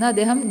എന്ന് പറയുന്നത്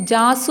അദ്ദേഹം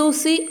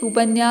ജാസൂസി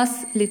ഉപന്യാസ്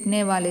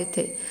ലിഖ്നെ വാലേ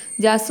थे.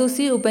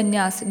 ജാസൂസി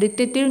ഉപന്യാസ്,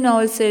 ഡിറ്റക്റ്റീവ്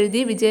നോവൽസ്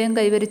എഴുതി വിജയം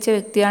കൈവരിച്ച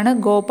വ്യക്തിയാണ്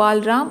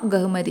ഗോപാൽറാം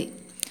ഗഹ്മരി.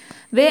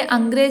 वे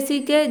अंग्रेजी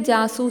के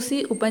जासूसी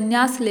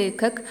उपन्यास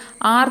लेखक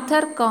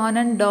आर्थर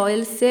कॉनन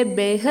डॉयल से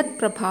बेहद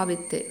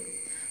प्रभावित थे.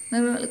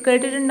 നിങ്ങൾ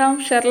കേട്ടിട്ടുണ്ടാവും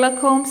ഷെർലക്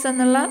ഹോംസ്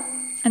എന്നുള്ള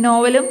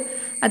നോവലും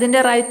അതിൻ്റെ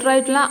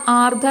റൈറ്ററായിട്ടുള്ള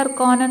ആർഥർ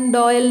കോനൻ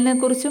ഡോയലിനെ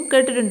കുറിച്ചും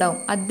കേട്ടിട്ടുണ്ടാവും.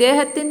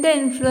 അദ്ദേഹത്തിൻ്റെ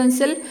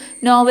ഇൻഫ്ലുവൻസിൽ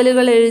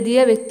നോവലുകൾ എഴുതിയ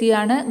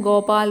വ്യക്തിയാണ്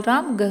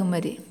ഗോപാൽറാം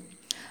ഗഹ്മരി.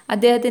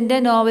 അദ്ദേഹത്തിൻ്റെ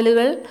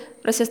നോവലുകൾ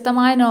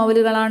പ്രശസ്തമായ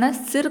നോവലുകളാണ്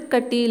സിർ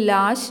കട്ടി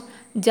ലാഷ്,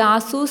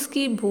 जासूस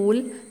की भूल,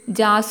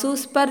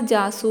 जासूस पर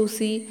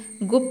जासूसी,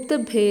 गुप्त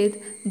भेद,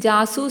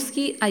 जासूस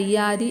की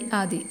अय्यारी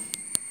आदि.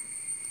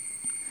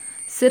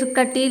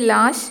 सिरकटी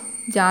लाश,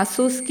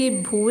 जासूस की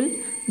भूल,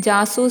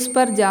 जासूस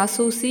पर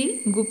जासूसी,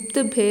 गुप्त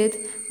भेद,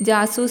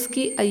 जासूस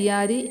की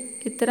अय्यारी,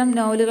 ഇത്തരം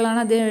നോവലുകളാണ്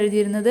അദ്ദേഹം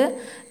എഴുതിയിരുന്നത്.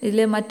 ഇതിൽ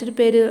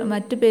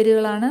മറ്റു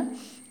പേരുകളാണ്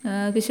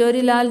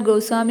കിഷോരിലാൽ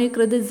ഗോസ്വാമി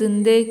കൃത്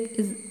ജിന്ദേ.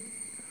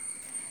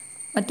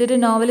 മറ്റൊരു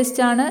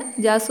നോവലിസ്റ്റാണ്,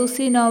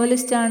 ജാസൂസി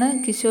നോവലിസ്റ്റാണ്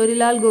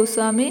കിഷോരിലാൽ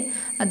ഗോസ്വാമി.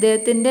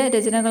 അദ്ദേഹത്തിൻ്റെ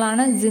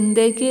രചനകളാണ്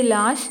ജിന്ദഗി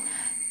ലാഷ്,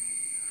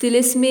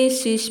 തിലിസ്മി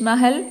ശീഷ്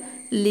മഹൽ,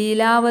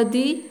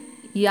 ലീലാവതി,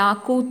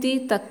 യാക്കൂത്തി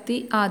തക്തി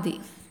ആദി.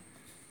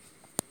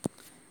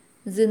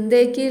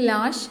 ജിന്ദഗി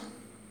ലാഷ്,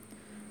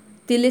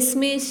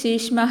 തിലിസ്മി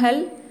ശീഷ് മഹൽ,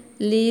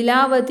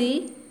 ലീലാവതി,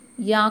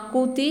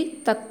 യാക്കൂത്തി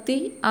തക്തി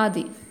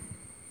ആദി.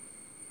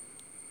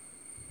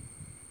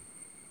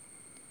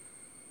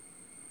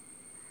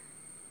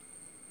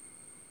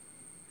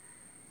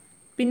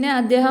 പിന്നെ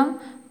അദ്ദേഹം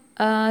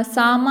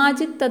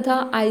सामाजिक तथा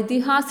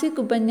ऐतिहासिक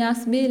उपन्यास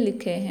भी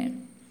लिखे हैं.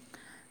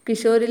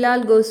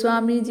 किशोरीलाल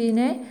गोस्वामी जी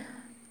ने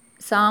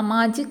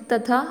सामाजिक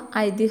तथा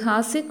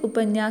ऐतिहासिक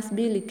उपन्यास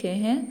भी लिखे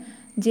हैं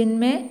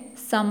जिनमें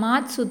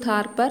समाज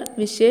सुधार पर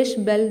विशेष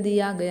बल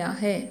दिया गया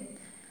है.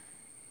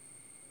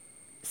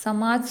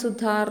 സമാജ്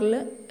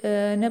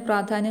സുധാറിന്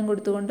പ്രാധാന്യം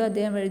കൊടുത്തുകൊണ്ട്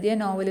അദ്ദേഹം എഴുതിയ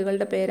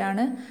നോവലുകളുടെ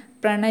പേരാണ്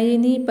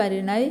പ്രണയിനി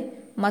പരിണയ്,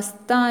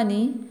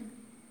 മസ്താനി,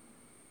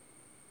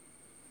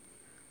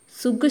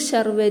 സുഖ്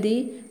ശർവരി,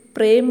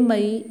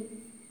 പ്രേംമയി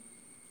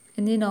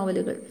എന്നീ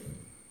നോവലുകൾ.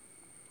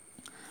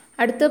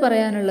 അടുത്ത്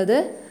പറയാനുള്ളത്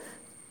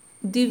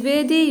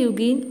ദ്വിവേദി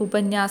യുഗീൻ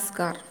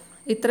ഉപന്യാസ്കാർ.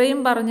 ഇത്രയും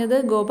പറഞ്ഞത്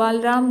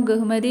ഗോപാൽറാം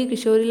ഗഹ്മരി,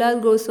 കിഷോരിലാൽ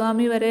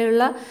ഗോസ്വാമി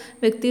വരെയുള്ള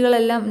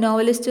വ്യക്തികളെല്ലാം,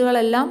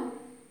 നോവലിസ്റ്റുകളെല്ലാം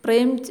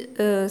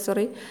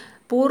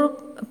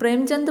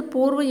പ്രേംചന്ദ്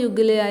പൂർവ്വ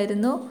യുഗിലെ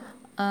ആയിരുന്നു,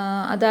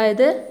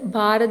 അതായത്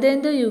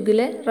ഭാരതേന്ദു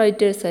യുഗിലെ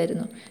റൈറ്റേഴ്സ്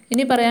ആയിരുന്നു.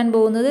 ഇനി പറയാൻ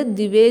പോകുന്നത്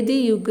ദ്വിവേദി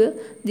യുഗ്.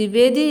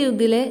 ദ്വിവേദി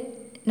യുഗിലെ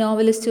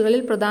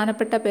നോവലിസ്റ്റുകളിൽ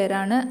പ്രധാനപ്പെട്ട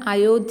പേരാണ്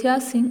അയോധ്യ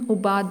സിംഗ്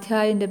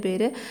ഉപാധ്യായൻ്റെ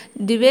പേര്.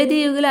 ദ്വിവേദി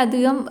യുഗിൽ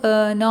അധികം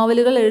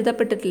നോവലുകൾ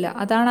എഴുതപ്പെട്ടിട്ടില്ല,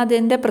 അതാണ്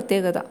അതിൻ്റെ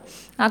പ്രത്യേകത.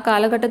 ആ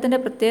കാലഘട്ടത്തിൻ്റെ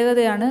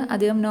പ്രത്യേകതയാണ്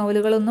അധികം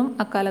നോവലുകളൊന്നും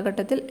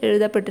അക്കാലഘട്ടത്തിൽ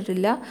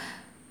എഴുതപ്പെട്ടിട്ടില്ല.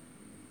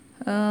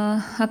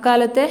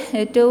 അക്കാലത്തെ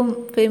ഏറ്റവും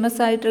ഫേമസ്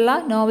ആയിട്ടുള്ള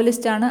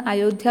നോവലിസ്റ്റാണ്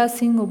അയോധ്യ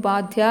സിംഗ്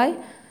ഉപാധ്യായ്.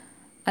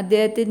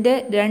 അദ്ദേഹത്തിൻ്റെ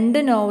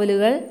 2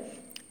 നോവലുകൾ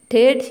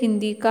ठेठ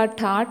हिंदी का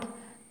ठाठ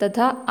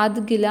तथा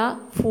अधगिला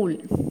फूल,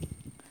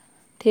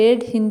 ठेठ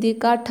हिंदी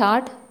का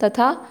ठाठ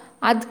तथा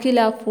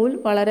अधगिला फूल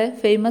വളരെ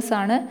ഫേമസ്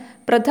ആണ്.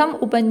 प्रथम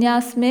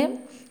उपन्यास में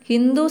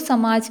हिंदू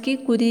समाज की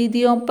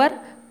कुरीतियों पर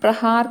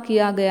प्रहार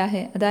किया गया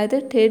है. അതായത്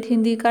ठेठ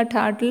हिंदी का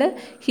ठाठിൽ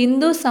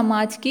हिंदू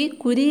समाज की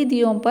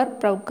कुरीतियों पर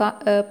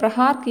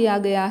प्रहार किया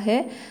गया है,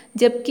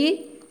 जबकि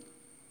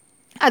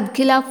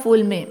अधगिला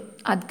फूल में,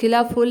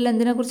 अधगिला फूल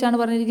എന്തിനെ കുറിച്ചാണ്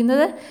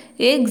പറഞ്ഞിരിക്കുന്നത്?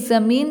 एक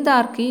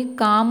जमींदार की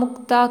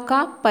कामुकता का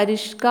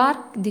परिष्कार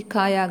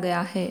दिखाया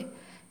गया है.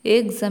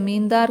 एक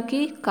जमींदार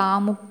की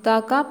कामुकता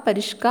का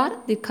परिष्कार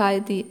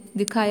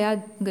दिखाया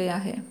गया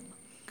है.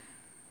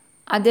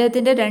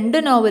 അദ്ദേഹത്തിൻ്റെ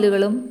 2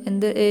 നോവലുകളും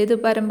ഏത്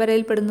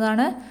പരമ്പരയിൽ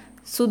പെടുന്നതാണ്?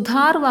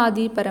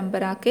 സുധാർവാദി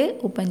പരമ്പരാക്കെ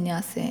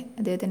ഉപന്യാസേ.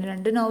 അദ്ദേഹത്തിൻ്റെ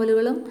 2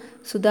 നോവലുകളും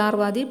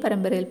സുധാർവാദി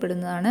പരമ്പരയിൽ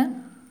പെടുന്നതാണ്.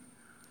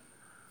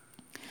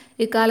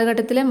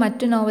 ഇക്കാലഘട്ടത്തിലെ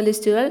മറ്റു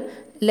നോവലിസ്റ്റുകൾ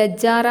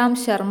ലജ്ജാറാം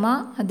ശർമ്മ,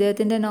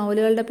 അദ്ദേഹത്തിൻ്റെ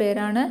നോവലുകളുടെ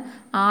പേരാണ്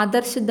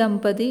ആദർശ്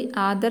ദമ്പതി,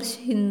 ആദർശ്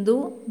ഹിന്ദു,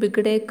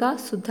 ബിഗഡേക്ക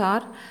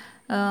സുധാർ,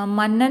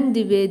 മന്നൻ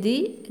ദ്വിവേദി,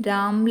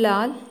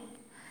 രാംലാൽ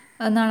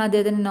എന്നാണ്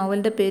അദ്ദേഹത്തിൻ്റെ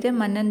നോവലിൻ്റെ പേര്.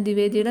 മന്നൻ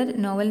ദ്വിവേദിയുടെ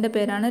നോവലിൻ്റെ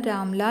പേരാണ്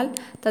രാംലാൽ.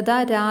 തഥാ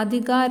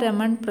രാധിക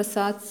രമൺ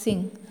പ്രസാദ്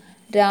സിംഗ്,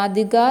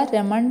 രാധിക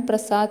രമൺ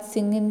പ്രസാദ്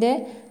സിംഗിൻ്റെ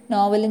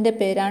നോവലിൻ്റെ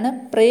പേരാണ്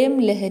പ്രേം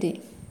ലഹരി.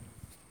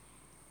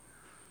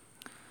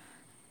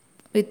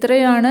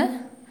 ഇത്രയാണ്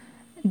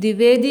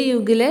ദ്വിവേദി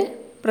യുഗിലെ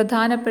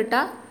പ്രധാനപ്പെട്ട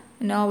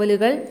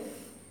നോവലുകൾ.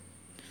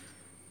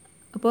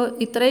 അപ്പോൾ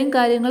ഇത്രയും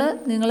കാര്യങ്ങൾ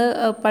നിങ്ങൾ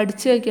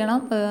പഠിച്ചു വയ്ക്കണം.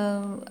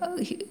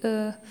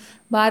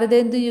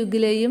 ഭാരതേന്ദു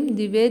യുഗിലെയും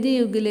ദ്വിവേദി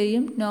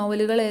യുഗിലെയും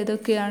നോവലുകൾ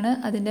ഏതൊക്കെയാണ്,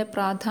 അതിൻ്റെ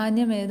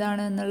പ്രാധാന്യം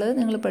ഏതാണ് എന്നുള്ളത്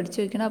നിങ്ങൾ പഠിച്ചു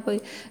വയ്ക്കണം. അപ്പോൾ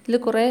ഇതിൽ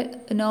കുറേ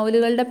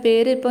നോവലുകളുടെ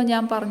പേര് ഇപ്പോൾ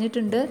ഞാൻ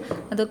പറഞ്ഞിട്ടുണ്ട്.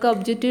 അതൊക്കെ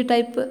ഒബ്ജക്റ്റീവ്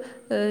ടൈപ്പ്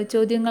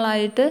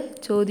ചോദ്യങ്ങളായിട്ട്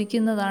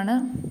ചോദിക്കുന്നതാണ്.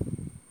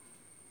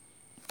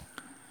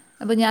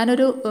 അപ്പോൾ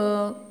ഞാനൊരു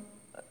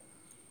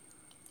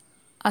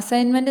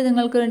അസൈൻമെൻറ്റ്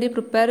നിങ്ങൾക്ക് വേണ്ടി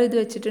പ്രിപ്പയർ ചെയ്ത്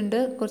വെച്ചിട്ടുണ്ട്.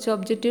 കുറച്ച്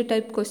ഒബ്ജക്റ്റീവ്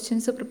ടൈപ്പ്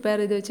ക്വസ്റ്റ്യൻസ് പ്രിപ്പയർ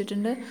ചെയ്ത്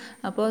വെച്ചിട്ടുണ്ട്.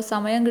 അപ്പോൾ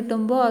സമയം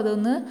കിട്ടുമ്പോൾ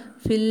അതൊന്ന്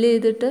ഫില്ല്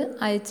ചെയ്തിട്ട്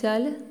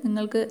അയച്ചാൽ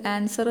നിങ്ങൾക്ക്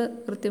ആൻസർ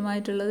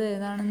കൃത്യമായിട്ടുള്ളത്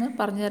ഏതാണെന്ന്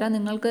പറഞ്ഞു തരാം.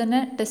 നിങ്ങൾക്ക് തന്നെ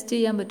ടെസ്റ്റ്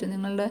ചെയ്യാൻ പറ്റും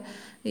നിങ്ങളുടെ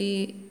ഈ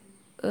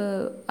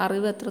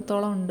അറിവ്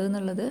എത്രത്തോളം ഉണ്ട്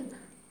എന്നുള്ളത്.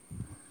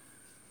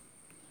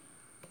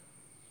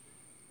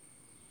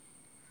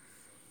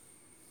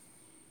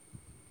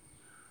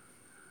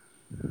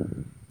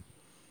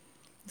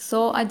 സോ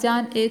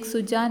അജാൻ ഏക്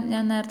സുജാൻ,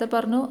 ഞാൻ നേരത്തെ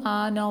പറഞ്ഞു, ആ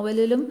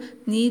നോവലിലും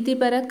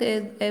നീതിപരക്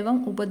एवं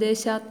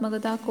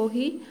ഉപദേശാത്മകത को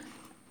ही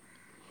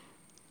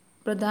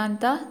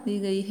प्रधानता दी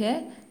गई है.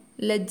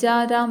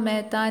 लज्जाराम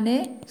मेहता ने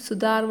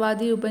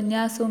सुधारवादी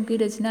उपन्यासों की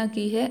रचना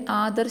की है.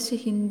 आदर्श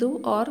हिंदू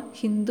और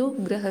हिंदू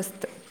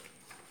गृहस्थ.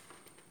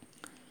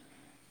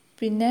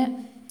 പിന്നെ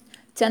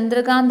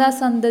ചന്ദ്രകാന്ത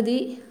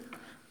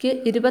സന്തതിക്ക്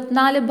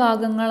 24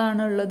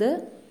 ഭാഗങ്ങളാണുള്ളത്.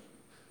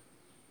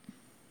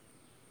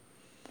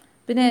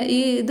 പിന്നെ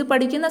ഇത്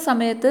പഠിക്കുന്ന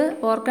സമയത്ത്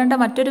ഓർക്കേണ്ട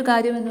മറ്റൊരു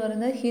കാര്യം എന്ന്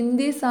പറയുന്നത്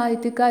ഹിന്ദി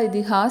സാഹിത്യക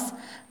ഇതിഹാസ്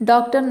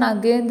ഡോക്ടർ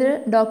നഗേന്ദ്ര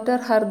ഡോക്ടർ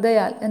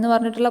ഹർദയാൽ എന്ന്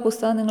പറഞ്ഞിട്ടുള്ള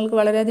പുസ്തകം നിങ്ങൾക്ക്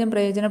വളരെയധികം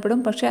പ്രയോജനപ്പെടും.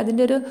 പക്ഷേ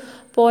അതിൻ്റെ ഒരു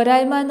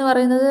പോരായ്മ എന്ന്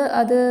പറയുന്നത്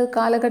അത്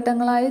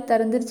കാലഘട്ടങ്ങളായി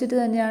തരംതിരിച്ചിട്ട്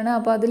തന്നെയാണ്.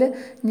 അപ്പോൾ അതിൽ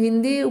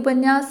ഹിന്ദി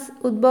ഉപന്യാസ്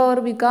ഉദ്ഭവ്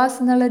ഓർ വികാസ്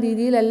എന്നുള്ള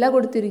രീതിയിലല്ല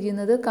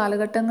കൊടുത്തിരിക്കുന്നത്.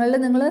 കാലഘട്ടങ്ങളിൽ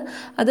നിങ്ങൾ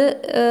അത്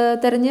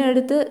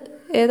തിരഞ്ഞെടുത്ത്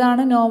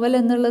ഏതാണ് നോവൽ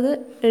എന്നുള്ളത്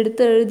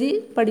എഴുതി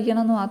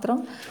പഠിക്കണമെന്ന് മാത്രം.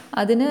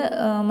 അതിന്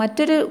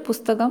മറ്റൊരു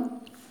പുസ്തകം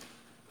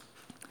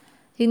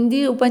ഹിന്ദി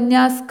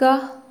ഉപന്യാസ് കാ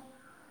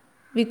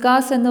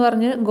വികാസ് എന്ന്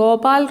പറഞ്ഞ്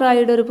ഗോപാൽ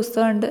റായിയുടെ ഒരു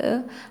പുസ്തകമുണ്ട്.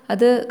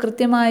 അത്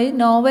കൃത്യമായി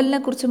നോവലിനെ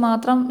കുറിച്ച്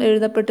മാത്രം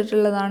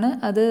എഴുതപ്പെട്ടിട്ടുള്ളതാണ്.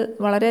 അത്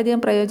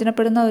വളരെയധികം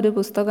പ്രയോജനപ്പെടുന്ന ഒരു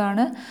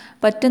പുസ്തകമാണ്.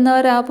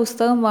 പറ്റുന്നവർ ആ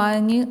പുസ്തകം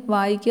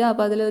വായിക്കുക.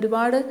 അപ്പോൾ അതിൽ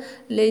ഒരുപാട്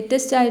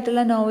ലേറ്റസ്റ്റ്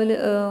ആയിട്ടുള്ള നോവൽ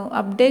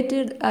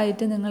അപ്ഡേറ്റഡ്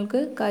ആയിട്ട്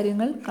നിങ്ങൾക്ക്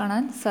കാര്യങ്ങൾ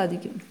കാണാൻ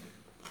സാധിക്കും.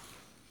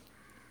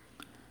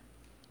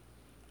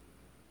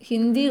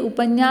 ഹിന്ദി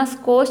ഉപന്യാസ്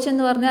കോശ്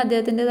എന്ന് പറഞ്ഞ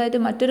അദ്ദേഹത്തിൻ്റെതായിട്ട്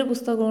മറ്റൊരു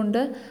പുസ്തകമുണ്ട്.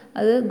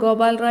 അത്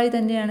ഗോപാൽ റായ്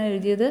തന്നെയാണ്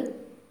എഴുതിയത്.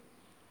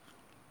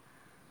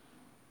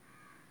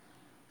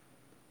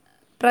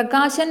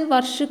 प्रकाशन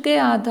वर्ष के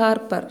आधार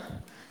पर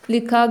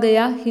लिखा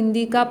गया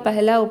हिंदी का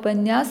पहला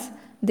उपन्यास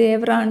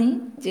देवरानी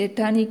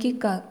जेठानी की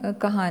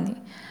कहानी.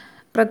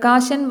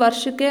 प्रकाशन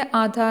वर्ष के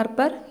आधार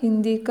पर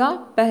हिंदी का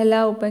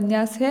पहला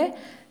उपन्यास है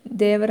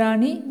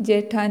देवरानी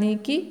जेठानी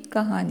की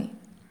कहानी.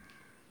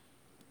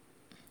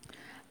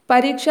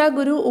 परीक्षा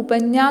गुरु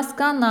उपन्यास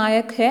का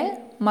नायक है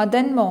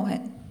മദൻ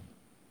മോഹൻ.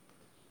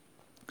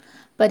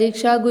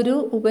 പരീക്ഷാ ഗുരു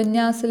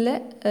ഉപന്യാസിലെ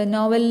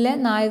നോവലിലെ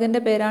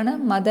നായകൻ്റെ പേരാണ്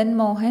മദൻ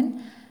മോഹൻ.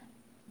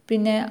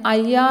 പിന്നെ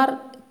അയ്യാർ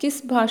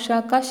കിസ് ഭാഷ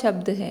കാ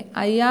ശബ്ദ് ഹെ.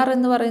 അയ്യാർ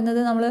എന്ന് പറയുന്നത്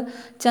നമ്മൾ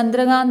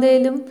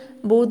ചന്ദ്രകാന്തയിലും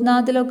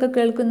ഭൂത്നാഥിലൊക്കെ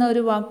കേൾക്കുന്ന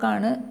ഒരു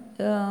വാക്കാണ്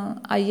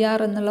അയ്യാർ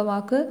എന്നുള്ള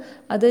വാക്ക്.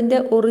 അതിൻ്റെ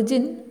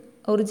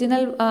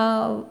ഒറിജിനൽ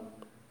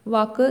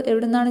വാക്ക്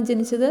എവിടെ നിന്നാണ്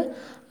ജനിച്ചത്?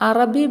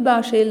 അറബി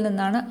ഭാഷയിൽ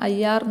നിന്നാണ്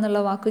അയ്യാർ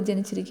എന്നുള്ള വാക്ക്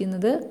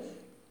ജനിച്ചിരിക്കുന്നത്.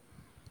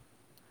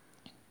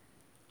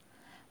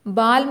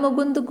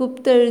 ബാൽമുകുന്ദ്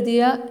ഗുപ്ത്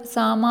എഴുതിയ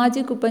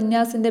സാമാജിക്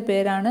ഉപന്യാസിൻ്റെ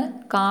പേരാണ്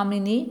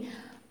കാമിനി.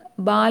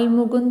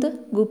 ബാൽമുകുന്ദ്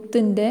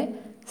ഗുപ്തിൻ്റെ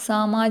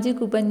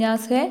സാമാജിക്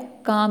उपन्यास है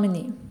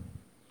कामिनी.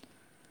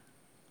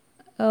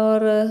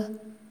 और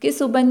किस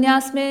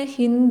उपन्यास में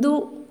हिंदू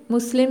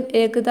मुस्लिम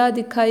एकता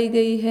दिखाई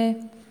गई है?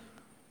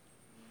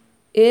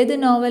 ഏത്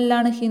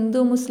നോവലിലാണ് ഹിന്ദു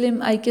മുസ്ലിം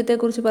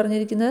ഐക്യത്തെക്കുറിച്ച്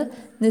പറഞ്ഞിരിക്കുന്നത്?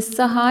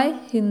 നിസ്സഹായ്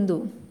ഹിന്ദു.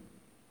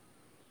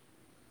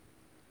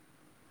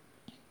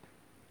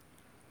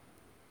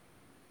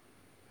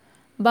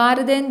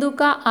 ഭാരതേന്ദു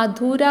കാ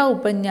അധൂര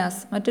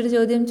ഉപന്യാസ്. മറ്റൊരു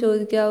ചോദ്യം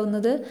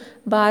ചോദിക്കാവുന്നത്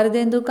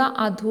ഭാരതേന്ദു കാ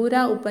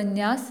അധൂര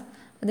ഉപന്യാസ്,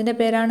 അതിൻ്റെ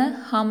പേരാണ്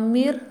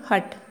ഹമ്മീർ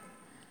ഹട്ട്.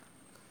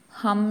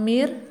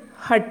 ഹമ്മീർ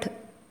ഹട്ട്,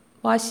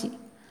 വാശി.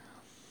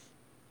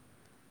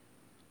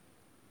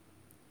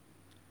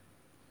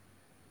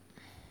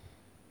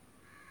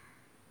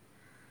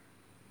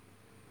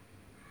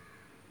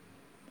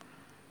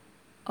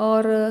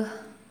 और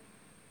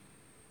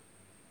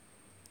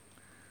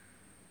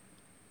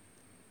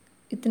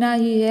इतना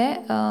ही है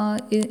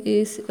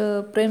इस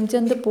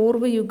प्रेमचंद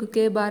पूर्व युग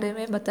के बारे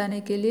में बताने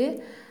के लिए.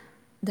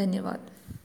 धन्यवाद.